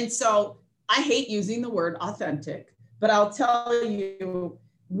 And so I hate using the word authentic, but I'll tell you,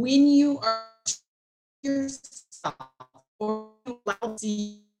 when you are yourself, or allow to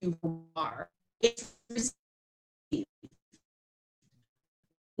see who you are, it's received.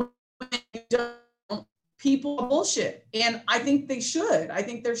 When you don't, people bullshit. And I think they should. I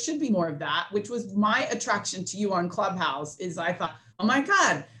think there should be more of that, which was my attraction to you on Clubhouse. Is I thought, oh my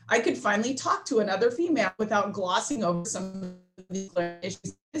God, I could finally talk to another female without glossing over some of these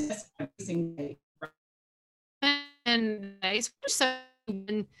issues. And so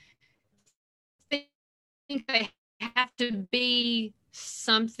think they have to be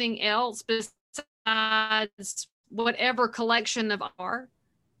something else besides whatever collection of art.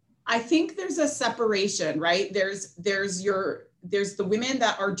 I think there's a separation, right? There's the women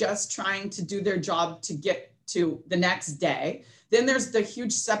that are just trying to do their job to get to the next day. Then there's the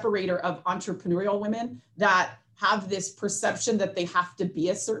huge separator of entrepreneurial women that have this perception that they have to be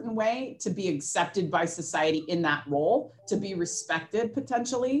a certain way to be accepted by society in that role, to be respected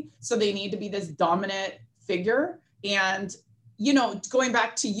potentially. So they need to be this dominant figure. And, you know, going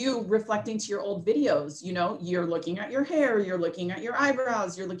back to you reflecting to your old videos, you know, you're looking at your hair, you're looking at your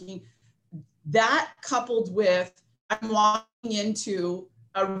eyebrows, you're looking, that coupled with, I'm walking into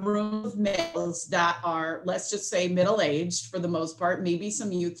a room of males that are, let's just say, middle-aged for the most part, maybe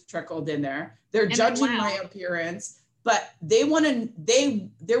some youth trickled in there. They're judging my appearance, but they want to,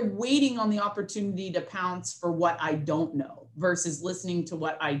 they're waiting on the opportunity to pounce for what I don't know versus listening to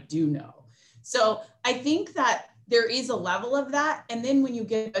what I do know. So I think that there is a level of that. And then when you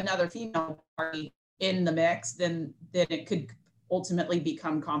get another female party in the mix, then it could ultimately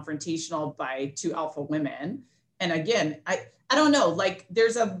become confrontational by two alpha women. And again, I don't know, like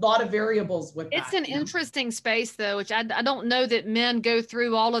there's a lot of variables with that. It's an interesting space though, which I don't know that men go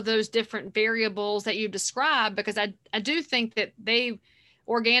through all of those different variables that you described, because I do think that they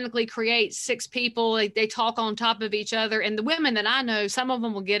organically create six people. They talk on top of each other. And the women that I know, some of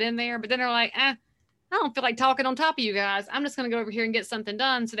them will get in there, but then they're like, I don't feel like talking on top of you guys. I'm just going to go over here and get something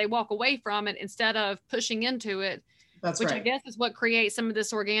done. So they walk away from it instead of pushing into it. That's which right. I guess is what creates some of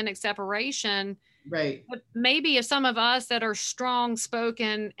this organic separation. Right. But maybe if some of us that are strong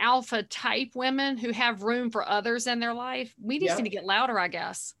spoken alpha type women who have room for others in their life, we just need to get louder, I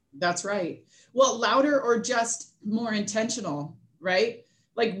guess. That's right. Well, louder or just more intentional, right?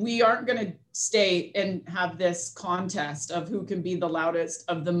 Like we aren't going to stay and have this contest of who can be the loudest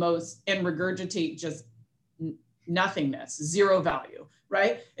of the most and regurgitate just nothingness, zero value,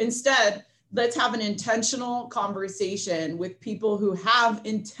 right? Instead, let's have an intentional conversation with people who have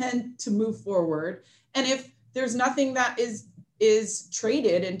intent to move forward. And if there's nothing that is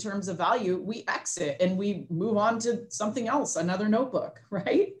traded in terms of value, we exit and we move on to something else, another notebook,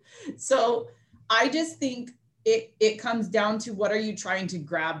 right? So I just think it comes down to what are you trying to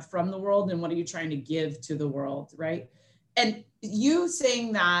grab from the world and what are you trying to give to the world, right? And you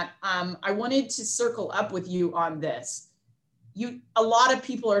saying that, I wanted to circle up with you on this. A lot of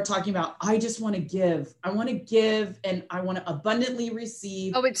people are talking about, I just want to give. I want to give and I want to abundantly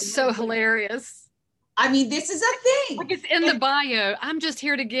receive. Oh, it's so hilarious. I mean, this is a thing. Like it's in the bio. I'm just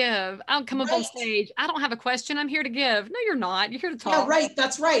here to give. I'll come up on stage. I don't have a question. I'm here to give. No, you're not. You're here to talk. Yeah, right.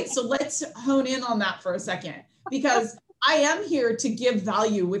 That's right. So let's hone in on that for a second, because I am here to give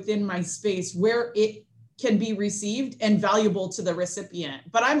value within my space where it can be received and valuable to the recipient.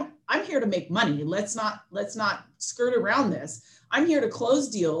 But I'm here to make money. Let's not skirt around this. I'm here to close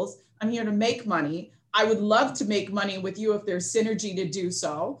deals. I'm here to make money. I would love to make money with you if there's synergy to do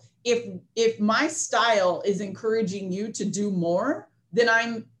so. If my style is encouraging you to do more,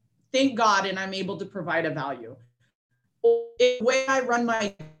 then thank God, and I'm able to provide a value. If the way I run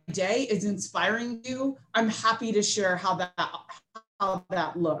my day is inspiring you, I'm happy to share how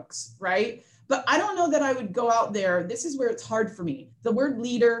that looks, right? But I don't know that I would go out there. This is where it's hard for me. The word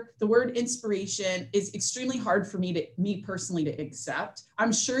leader, the word inspiration is extremely hard for me personally to accept.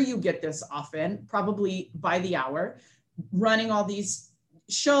 I'm sure you get this often, probably by the hour, running all these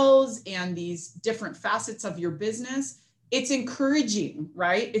shows and these different facets of your business. It's encouraging,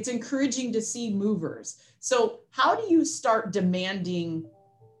 right? It's encouraging to see movers. So how do you start demanding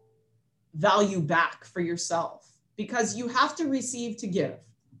value back for yourself? Because you have to receive to give.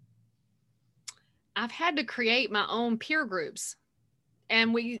 I've had to create my own peer groups.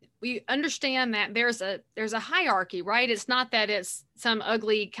 And we understand that there's a hierarchy, right? It's not that it's some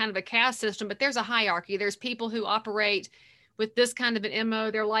ugly kind of a caste system, but there's a hierarchy. There's people who operate with this kind of an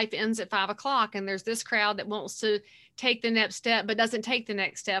MO, their life ends at 5 o'clock. And there's this crowd that wants to take the next step, but doesn't take the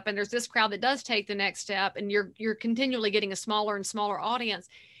next step. And there's this crowd that does take the next step. And you're continually getting a smaller and smaller audience.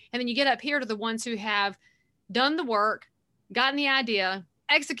 And then you get up here to the ones who have done the work, gotten the idea,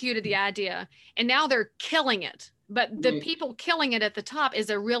 executed the idea, and now they're killing it. But the people killing it at the top is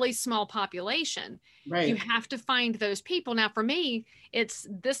a really small population. Right. You have to find those people. Now, for me, it's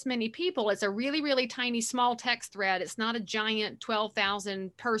this many people. It's a really, really tiny, small text thread. It's not a giant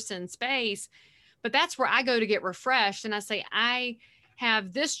 12,000 person space, but that's where I go to get refreshed. And I say, I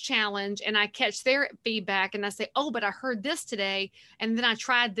have this challenge, and I catch their feedback and I say, oh, but I heard this today. And then I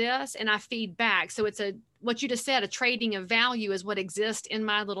tried this and I feed back. So it's what you just said, a trading of value is what exists in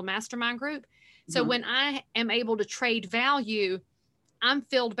my little mastermind group. So when I am able to trade value, I'm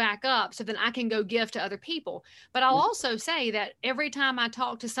filled back up so then I can go give to other people. But I'll also say that every time I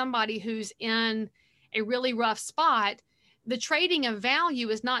talk to somebody who's in a really rough spot, the trading of value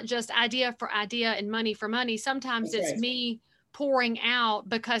is not just idea for idea and money for money. Sometimes it's me pouring out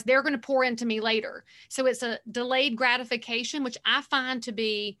because they're going to pour into me later. So it's a delayed gratification, which I find to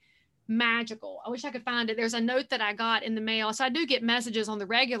be magical. I wish I could find it. There's a note that I got in the mail. So I do get messages on the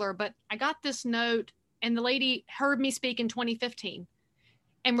regular, but I got this note and the lady heard me speak in 2015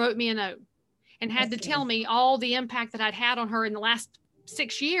 and wrote me a note. and had to tell me all the impact that I'd had on her in the last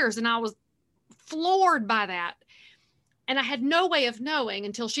 6 years. And I was floored by that. And I had no way of knowing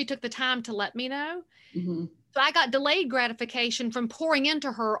until she took the time to let me know. Mm-hmm. So I got delayed gratification from pouring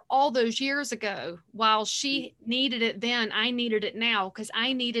into her all those years ago. While she needed it then, I needed it now, because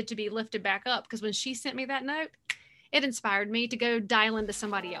I needed to be lifted back up. Because when she sent me that note, it inspired me to go dial into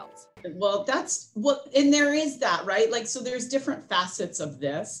somebody else. Well, and there is that, right? Like, so there's different facets of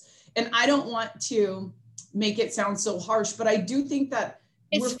this. And I don't want to make it sound so harsh, but I do think that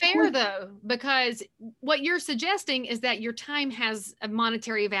it's fair though, because what you're suggesting is that your time has a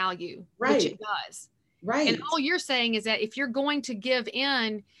monetary value, right? Which it does. Right. And all you're saying is that if you're going to give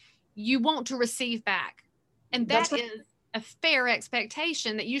in, you want to receive back. And that is a fair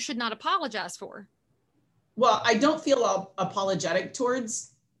expectation that you should not apologize for. Well, I don't feel apologetic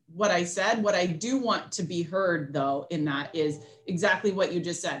towards what I said. What I do want to be heard, though, in that is exactly what you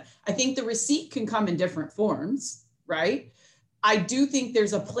just said. I think the receipt can come in different forms, right? I do think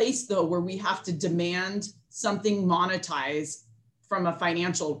there's a place, though, where we have to demand something monetized from a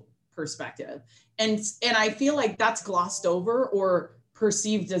financial perspective. And I feel like that's glossed over or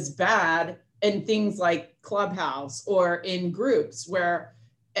perceived as bad in things like Clubhouse or in groups where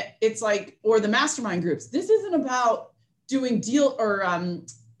it's like, or the mastermind groups. This isn't about doing deal or,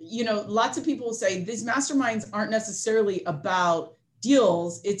 lots of people say these masterminds aren't necessarily about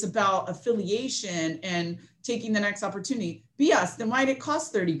deals. It's about affiliation and taking the next opportunity. BS, then why'd it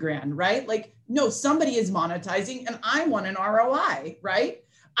cost 30 grand, right? Like, no, somebody is monetizing and I want an ROI, right?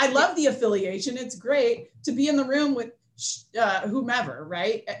 I love the affiliation. It's great to be in the room with whomever,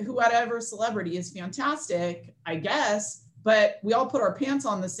 right? Whatever celebrity is fantastic, I guess, but we all put our pants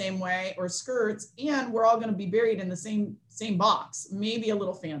on the same way or skirts, and we're all going to be buried in the same box, maybe a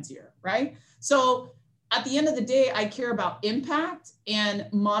little fancier, right? So at the end of the day, I care about impact and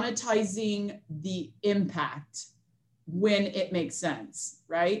monetizing the impact when it makes sense,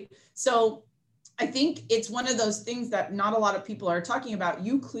 right? So I think it's one of those things that not a lot of people are talking about.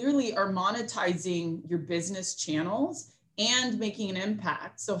 You clearly are monetizing your business channels and making an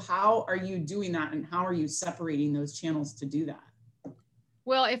impact. So how are you doing that, and how are you separating those channels to do that?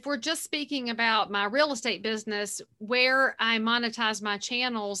 Well, if we're just speaking about my real estate business, where I monetize my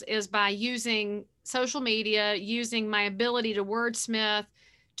channels is by using social media, using my ability to wordsmith,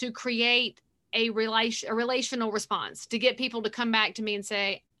 to create a relational response, to get people to come back to me and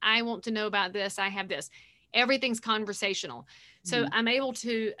say, I want to know about this. I have this. Everything's conversational. So I'm able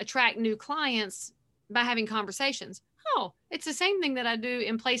to attract new clients by having conversations. Oh, it's the same thing that I do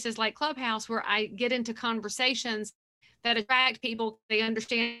in places like Clubhouse, where I get into conversations that attract people. They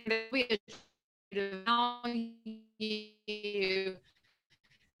understand that we value,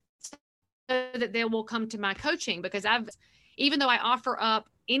 so that they will come to my coaching, because even though I offer up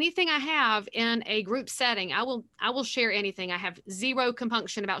anything I have in a group setting, I will share anything. I have zero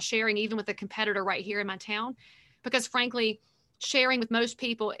compunction about sharing, even with a competitor right here in my town, because frankly, sharing with most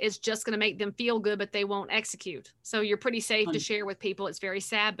people is just going to make them feel good, but they won't execute. So you're pretty safe to share with people. It's very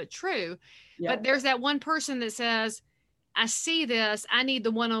sad, but true. Yeah. But there's that one person that says, I see this, I need the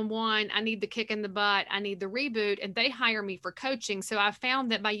one-on-one, I need the kick in the butt, I need the reboot, and they hire me for coaching. So I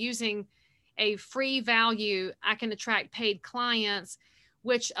found that by using a free value, I can attract paid clients,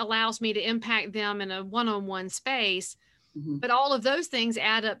 which allows me to impact them in a one-on-one space. Mm-hmm. But all of those things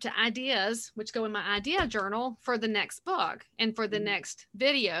add up to ideas, which go in my idea journal for the next book and for the next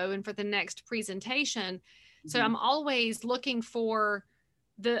video and for the next presentation. Mm-hmm. So I'm always looking for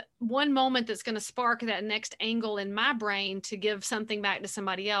the one moment that's going to spark that next angle in my brain to give something back to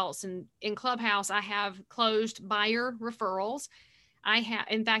somebody else. And in Clubhouse, I have closed buyer referrals.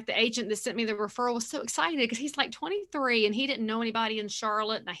 In fact, the agent that sent me the referral was so excited because he's like 23 and he didn't know anybody in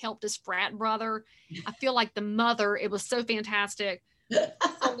Charlotte, and I helped his frat brother. I feel like the mother. It was so fantastic. I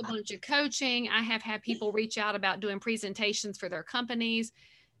sold a bunch of coaching. I have had people reach out about doing presentations for their companies.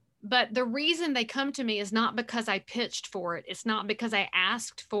 But the reason they come to me is not because I pitched for it. It's not because I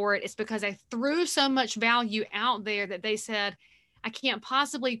asked for it. It's because I threw so much value out there that they said, I can't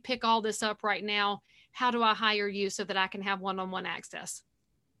possibly pick all this up right now. How do I hire you so that I can have one-on-one access?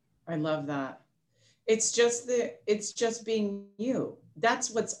 I love that. It's just being you.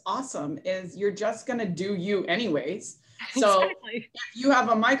 That's what's awesome, is you're just going to do you anyways. So exactly. If you have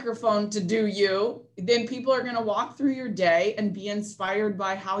a microphone to do you, then people are going to walk through your day and be inspired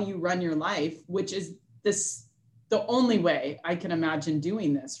by how you run your life, which is the only way I can imagine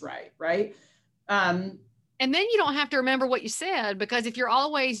doing this right? And then you don't have to remember what you said, because if you're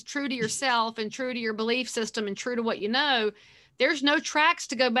always true to yourself and true to your belief system and true to what you know, there's no tracks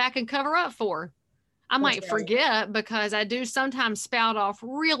to go back and cover up for. I That's might right. forget because I do sometimes spout off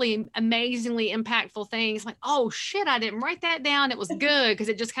really amazingly impactful things like, oh shit, I didn't write that down. It was good because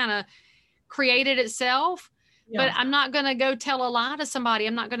it just kind of created itself. Yeah. But I'm not going to go tell a lie to somebody.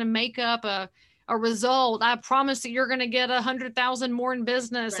 I'm not going to make up a result. I promise that you're going to get 100,000 more in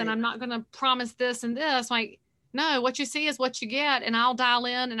business. Right. And I'm not going to promise this and this. Like, no, what you see is what you get. And I'll dial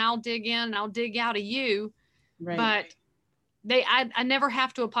in and I'll dig in and I'll dig out of you. Right. But I never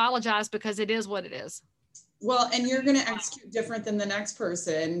have to apologize because it is what it is. Well, and you're going to execute different than the next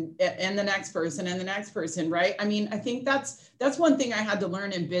person and the next person and the next person, right? I mean, I think that's one thing I had to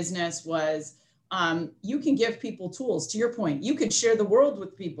learn in business was you can give people tools. To your point, you could share the world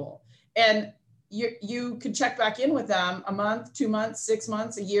with people, and you could check back in with them a month, 2 months, 6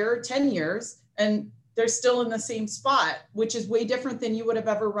 months, a year, 10 years, and they're still in the same spot, which is way different than you would have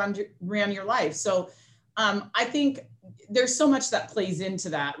ever ran your life. So I think there's so much that plays into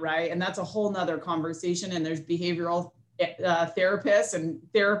that, right? And that's a whole nother conversation. And there's behavioral therapists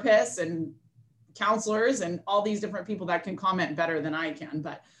and counselors and all these different people that can comment better than I can.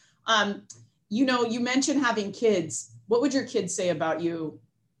 But, you mentioned having kids. What would your kids say about you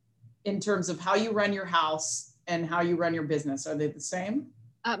in terms of how you run your house and how you run your business? Are they the same?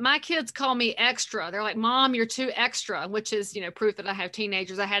 My kids call me extra. They're like, Mom, you're too extra, which is, proof that I have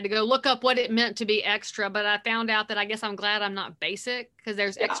teenagers. I had to go look up what it meant to be extra, but I found out that I guess I'm glad I'm not basic because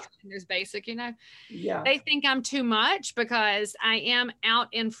there's extra and there's basic, Yeah. They think I'm too much because I am out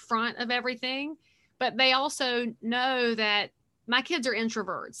in front of everything, but they also know that my kids are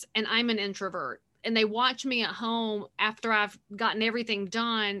introverts and I'm an introvert, and they watch me at home after I've gotten everything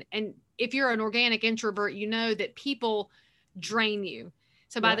done. And if you're an organic introvert, you know that people drain you.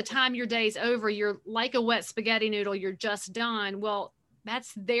 So by the time your day's over, you're like a wet spaghetti noodle. You're just done. Well,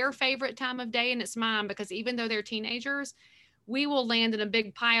 that's their favorite time of day. And it's mine because even though they're teenagers, we will land in a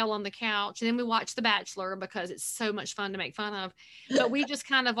big pile on the couch. And then we watch The Bachelor because it's so much fun to make fun of. But we just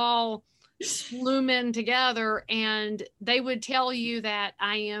kind of all loom in together. And they would tell you that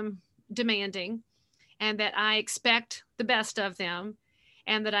I am demanding and that I expect the best of them,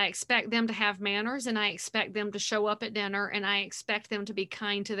 and that I expect them to have manners, and I expect them to show up at dinner, and I expect them to be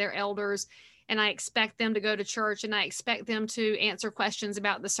kind to their elders, and I expect them to go to church, and I expect them to answer questions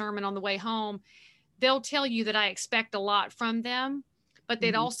about the sermon on the way home. They'll tell you that I expect a lot from them, but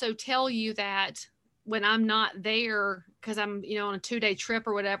they'd also tell you that when I'm not there, because I'm, on a 2-day trip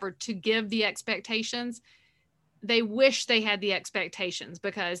or whatever, to give the expectations, they wish they had the expectations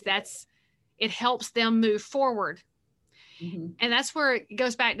because it helps them move forward. And that's where it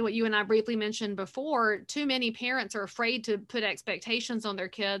goes back to what you and I briefly mentioned before. Too many parents are afraid to put expectations on their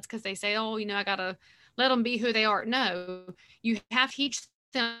kids because they say, oh, I got to let them be who they are. No, you have to teach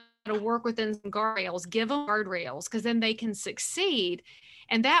them how to work within some guardrails, give them guardrails, because then they can succeed.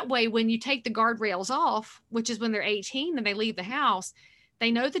 And that way, when you take the guardrails off, which is when they're 18 and they leave the house, they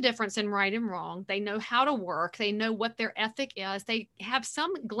know the difference in right and wrong. They know how to work. They know what their ethic is. They have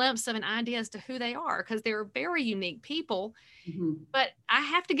some glimpse of an idea as to who they are because they're very unique people. But I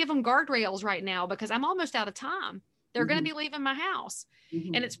have to give them guardrails right now because I'm almost out of time. They're going to be leaving my house.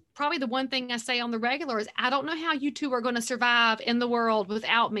 And it's probably the one thing I say on the regular is I don't know how you two are going to survive in the world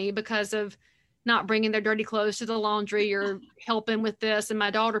without me because of not bringing their dirty clothes to the laundry or helping with this. And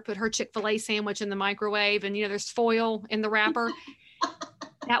my daughter put her Chick-fil-A sandwich in the microwave and, there's foil in the wrapper.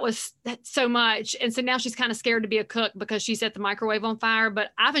 That's so much. And so now she's kind of scared to be a cook because she set the microwave on fire.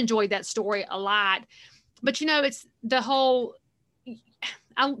 But I've enjoyed that story a lot. But, it's the whole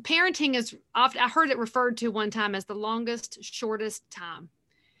parenting is often, I heard it referred to one time as the longest, shortest time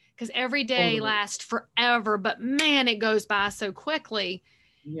because every day lasts forever. But man, it goes by so quickly.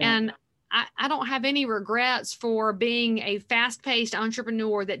 And I don't have any regrets for being a fast-paced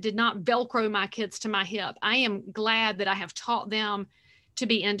entrepreneur that did not Velcro my kids to my hip. I am glad that I have taught them to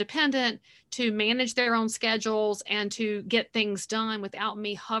be independent, to manage their own schedules, and to get things done without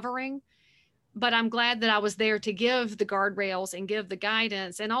me hovering. But I'm glad that I was there to give the guardrails and give the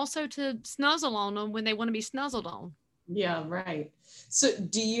guidance and also to snuzzle on them when they want to be snuzzled on. Yeah, right. So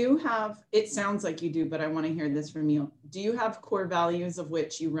do you have, it sounds like you do, but I want to hear this from you. Do you have core values of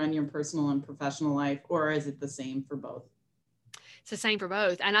which you run your personal and professional life, or is it the same for both? It's the same for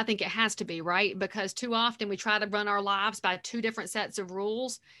both. And I think it has to be, right? Because too often we try to run our lives by two different sets of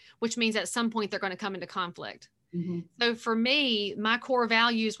rules, which means at some point they're going to come into conflict. So for me, my core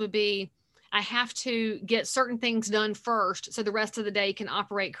values would be, I have to get certain things done first so the rest of the day can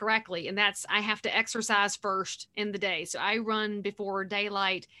operate correctly. And that's, I have to exercise first in the day. So I run before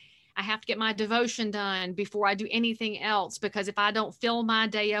daylight. I have to get my devotion done before I do anything else, because if I don't fill my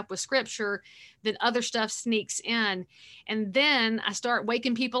day up with scripture, then other stuff sneaks in. And then I start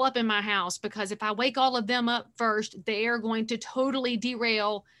waking people up in my house, because if I wake all of them up first, they are going to totally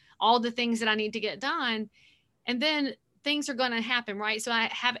derail all the things that I need to get done. And then things are going to happen, right? So I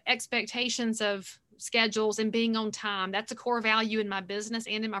have expectations of schedules and being on time. That's a core value in my business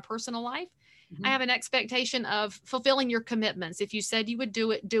and in my personal life. I have an expectation of fulfilling your commitments. If you said you would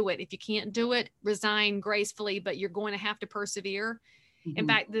do it, do it. If you can't do it, resign gracefully, but you're going to have to persevere. In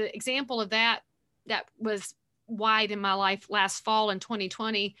fact, the example of that was wide in my life last fall in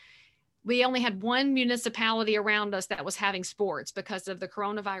 2020. We only had one municipality around us that was having sports because of the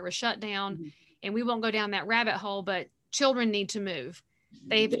coronavirus shutdown. And we won't go down that rabbit hole, but children need to move.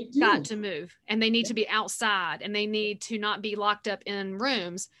 They've got to move, and they need to be outside, and they need to not be locked up in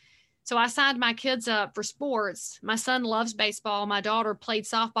rooms. So I signed my kids up for sports. My son loves baseball. My daughter played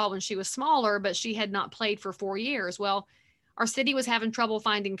softball when she was smaller, but she had not played for 4 years. Well, our city was having trouble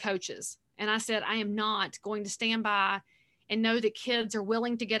finding coaches. And I said, I am not going to stand by and know that kids are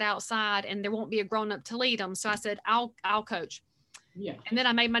willing to get outside and there won't be a grown-up to lead them. So I said, I'll coach. Yeah. And then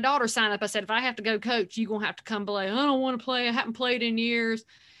I made my daughter sign up. I said, if I have to go coach, you're going to have to come play. I don't want to play. I haven't played in years.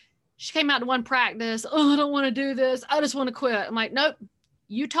 She came out to one practice. Oh, I don't want to do this. I just want to quit. I'm like, nope.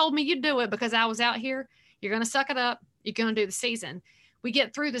 You told me you'd do it because I was out here. You're going to suck it up. You're going to do the season. We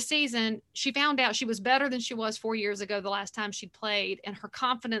get through the season. She found out she was better than she was 4 years ago, the last time she'd played. And her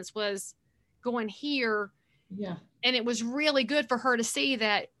confidence was going here. Yeah. And it was really good for her to see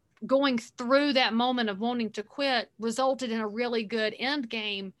that going through that moment of wanting to quit resulted in a really good end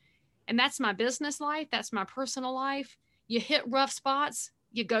game. And that's my business life. That's my personal life. You hit rough spots,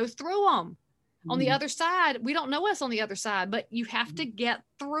 you go through them. On the other side, we don't know what's on the other side, but you have to get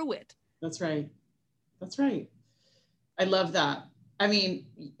through it. That's right. That's right. I love that. I mean,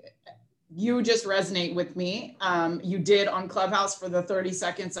 you just resonate with me. You did on Clubhouse for the 30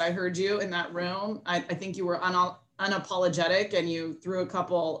 seconds I heard you in that room. I think you were unapologetic, and you threw a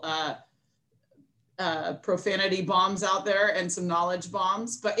couple profanity bombs out there and some knowledge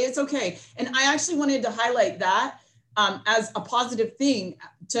bombs, but it's okay. And I actually wanted to highlight that as a positive thing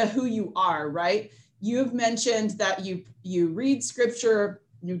to who you are, right? You've mentioned that you read scripture,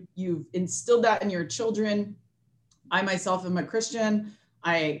 you've instilled that in your children. I myself am a Christian.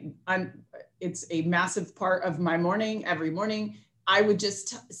 It's a massive part of my morning, every morning. I would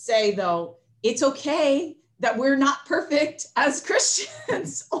just say though, it's okay that we're not perfect as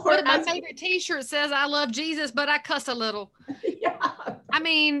Christians. My favorite t-shirt says, I love Jesus, but I cuss a little. Yeah. I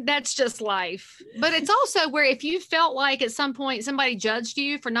mean, that's just life. But it's also where if you felt like at some point somebody judged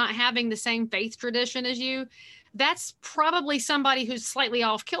you for not having the same faith tradition as you, that's probably somebody who's slightly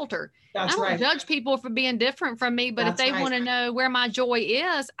off kilter. I don't judge people for being different from me, but if they want to know where my joy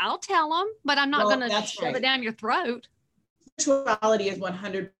is, I'll tell them, but I'm not going to shove it down your throat. Spirituality is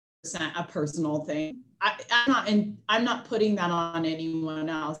 100% a personal thing. I'm not putting that on anyone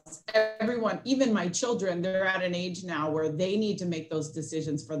else. Everyone, even my children, they're at an age now where they need to make those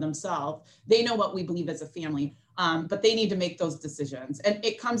decisions for themselves. They know what we believe as a family, but they need to make those decisions. And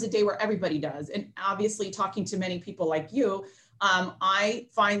it comes a day where everybody does. And obviously talking to many people like you, I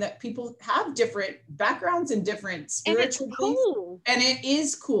find that people have different backgrounds and different spiritual beliefs, and it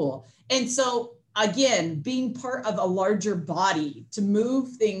is cool. And so again, being part of a larger body to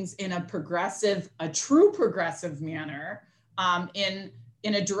move things in a true progressive manner, in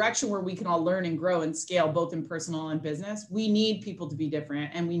a direction where we can all learn and grow and scale, both in personal and business. We need people to be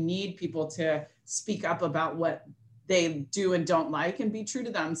different, and we need people to speak up about what they do and don't like and be true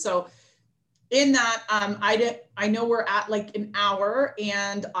to them. So in that, I know we're at like an hour,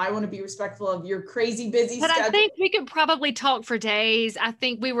 and I want to be respectful of your crazy busy schedule. I think we could probably talk for days. I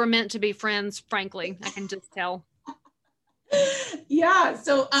think we were meant to be friends, frankly. I can just tell. Yeah.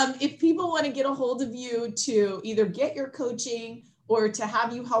 So if people want to get a hold of you to either get your coaching or to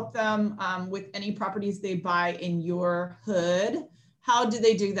have you help them with any properties they buy in your hood, how do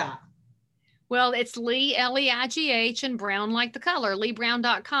they do that? Well, it's Leigh, Leigh, and Brown like the color,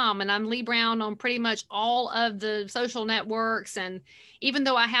 LeighBrown.com. And I'm Leigh Brown on pretty much all of the social networks. And even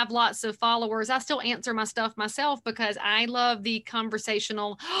though I have lots of followers, I still answer my stuff myself because I love the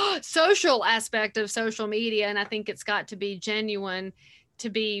conversational social aspect of social media. And I think it's got to be genuine to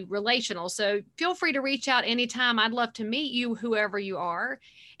be relational. So feel free to reach out anytime. I'd love to meet you, whoever you are.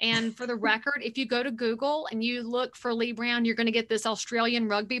 And for the record, if you go to Google and you look for Leigh Brown, you're going to get this Australian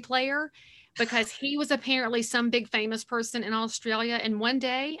rugby player, because he was apparently some big famous person in Australia. And one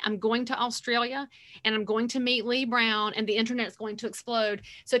day I'm going to Australia and I'm going to meet Leigh Brown, and the internet's going to explode.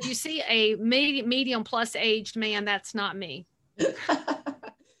 So if you see a medium plus aged man, that's not me.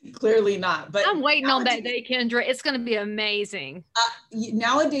 Clearly not. But I'm waiting on that day, Kendra. It's going to be amazing.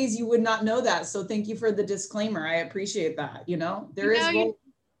 Nowadays, you would not know that. So thank you for the disclaimer. I appreciate that.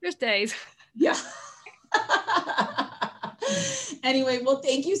 There's days. Yeah. Anyway, well,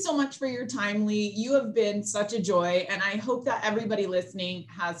 thank you so much for your time, Lee. You have been such a joy. And I hope that everybody listening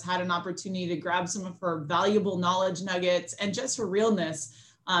has had an opportunity to grab some of her valuable knowledge nuggets and just her realness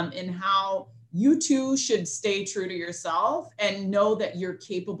in how you too should stay true to yourself and know that you're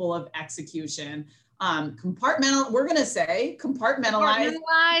capable of execution.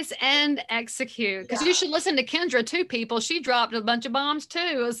 Compartmentalize and execute. Because you should listen to Kendra too, people. She dropped a bunch of bombs too.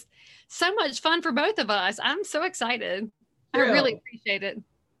 It was so much fun for both of us. I'm so excited. True. I really appreciate it.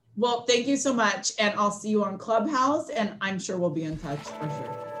 Well, thank you so much. And I'll see you on Clubhouse, and I'm sure we'll be in touch for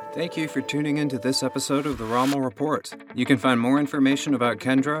sure. Thank you for tuning into this episode of The Rommel Report. You can find more information about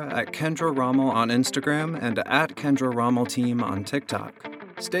Kendra at Kendra Rommel on Instagram and at Kendra Rommel Team on TikTok.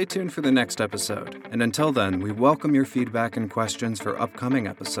 Stay tuned for the next episode, and until then, we welcome your feedback and questions for upcoming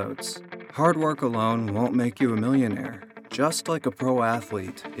episodes. Hard work alone won't make you a millionaire. Just like a pro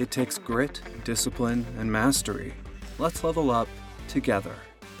athlete, it takes grit, discipline, and mastery. Let's level up together.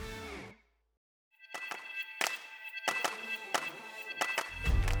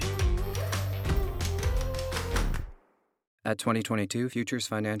 At 2022 Futures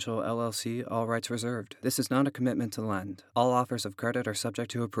Financial LLC, all rights reserved. This is not a commitment to lend. All offers of credit are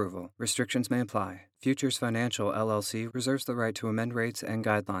subject to approval. Restrictions may apply. Futures Financial LLC reserves the right to amend rates and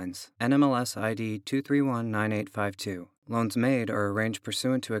guidelines. NMLS ID 2319852. Loans made are arranged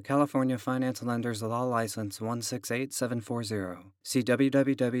pursuant to a California Finance Lenders Law License 168740. See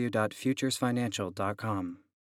www.futuresfinancial.com.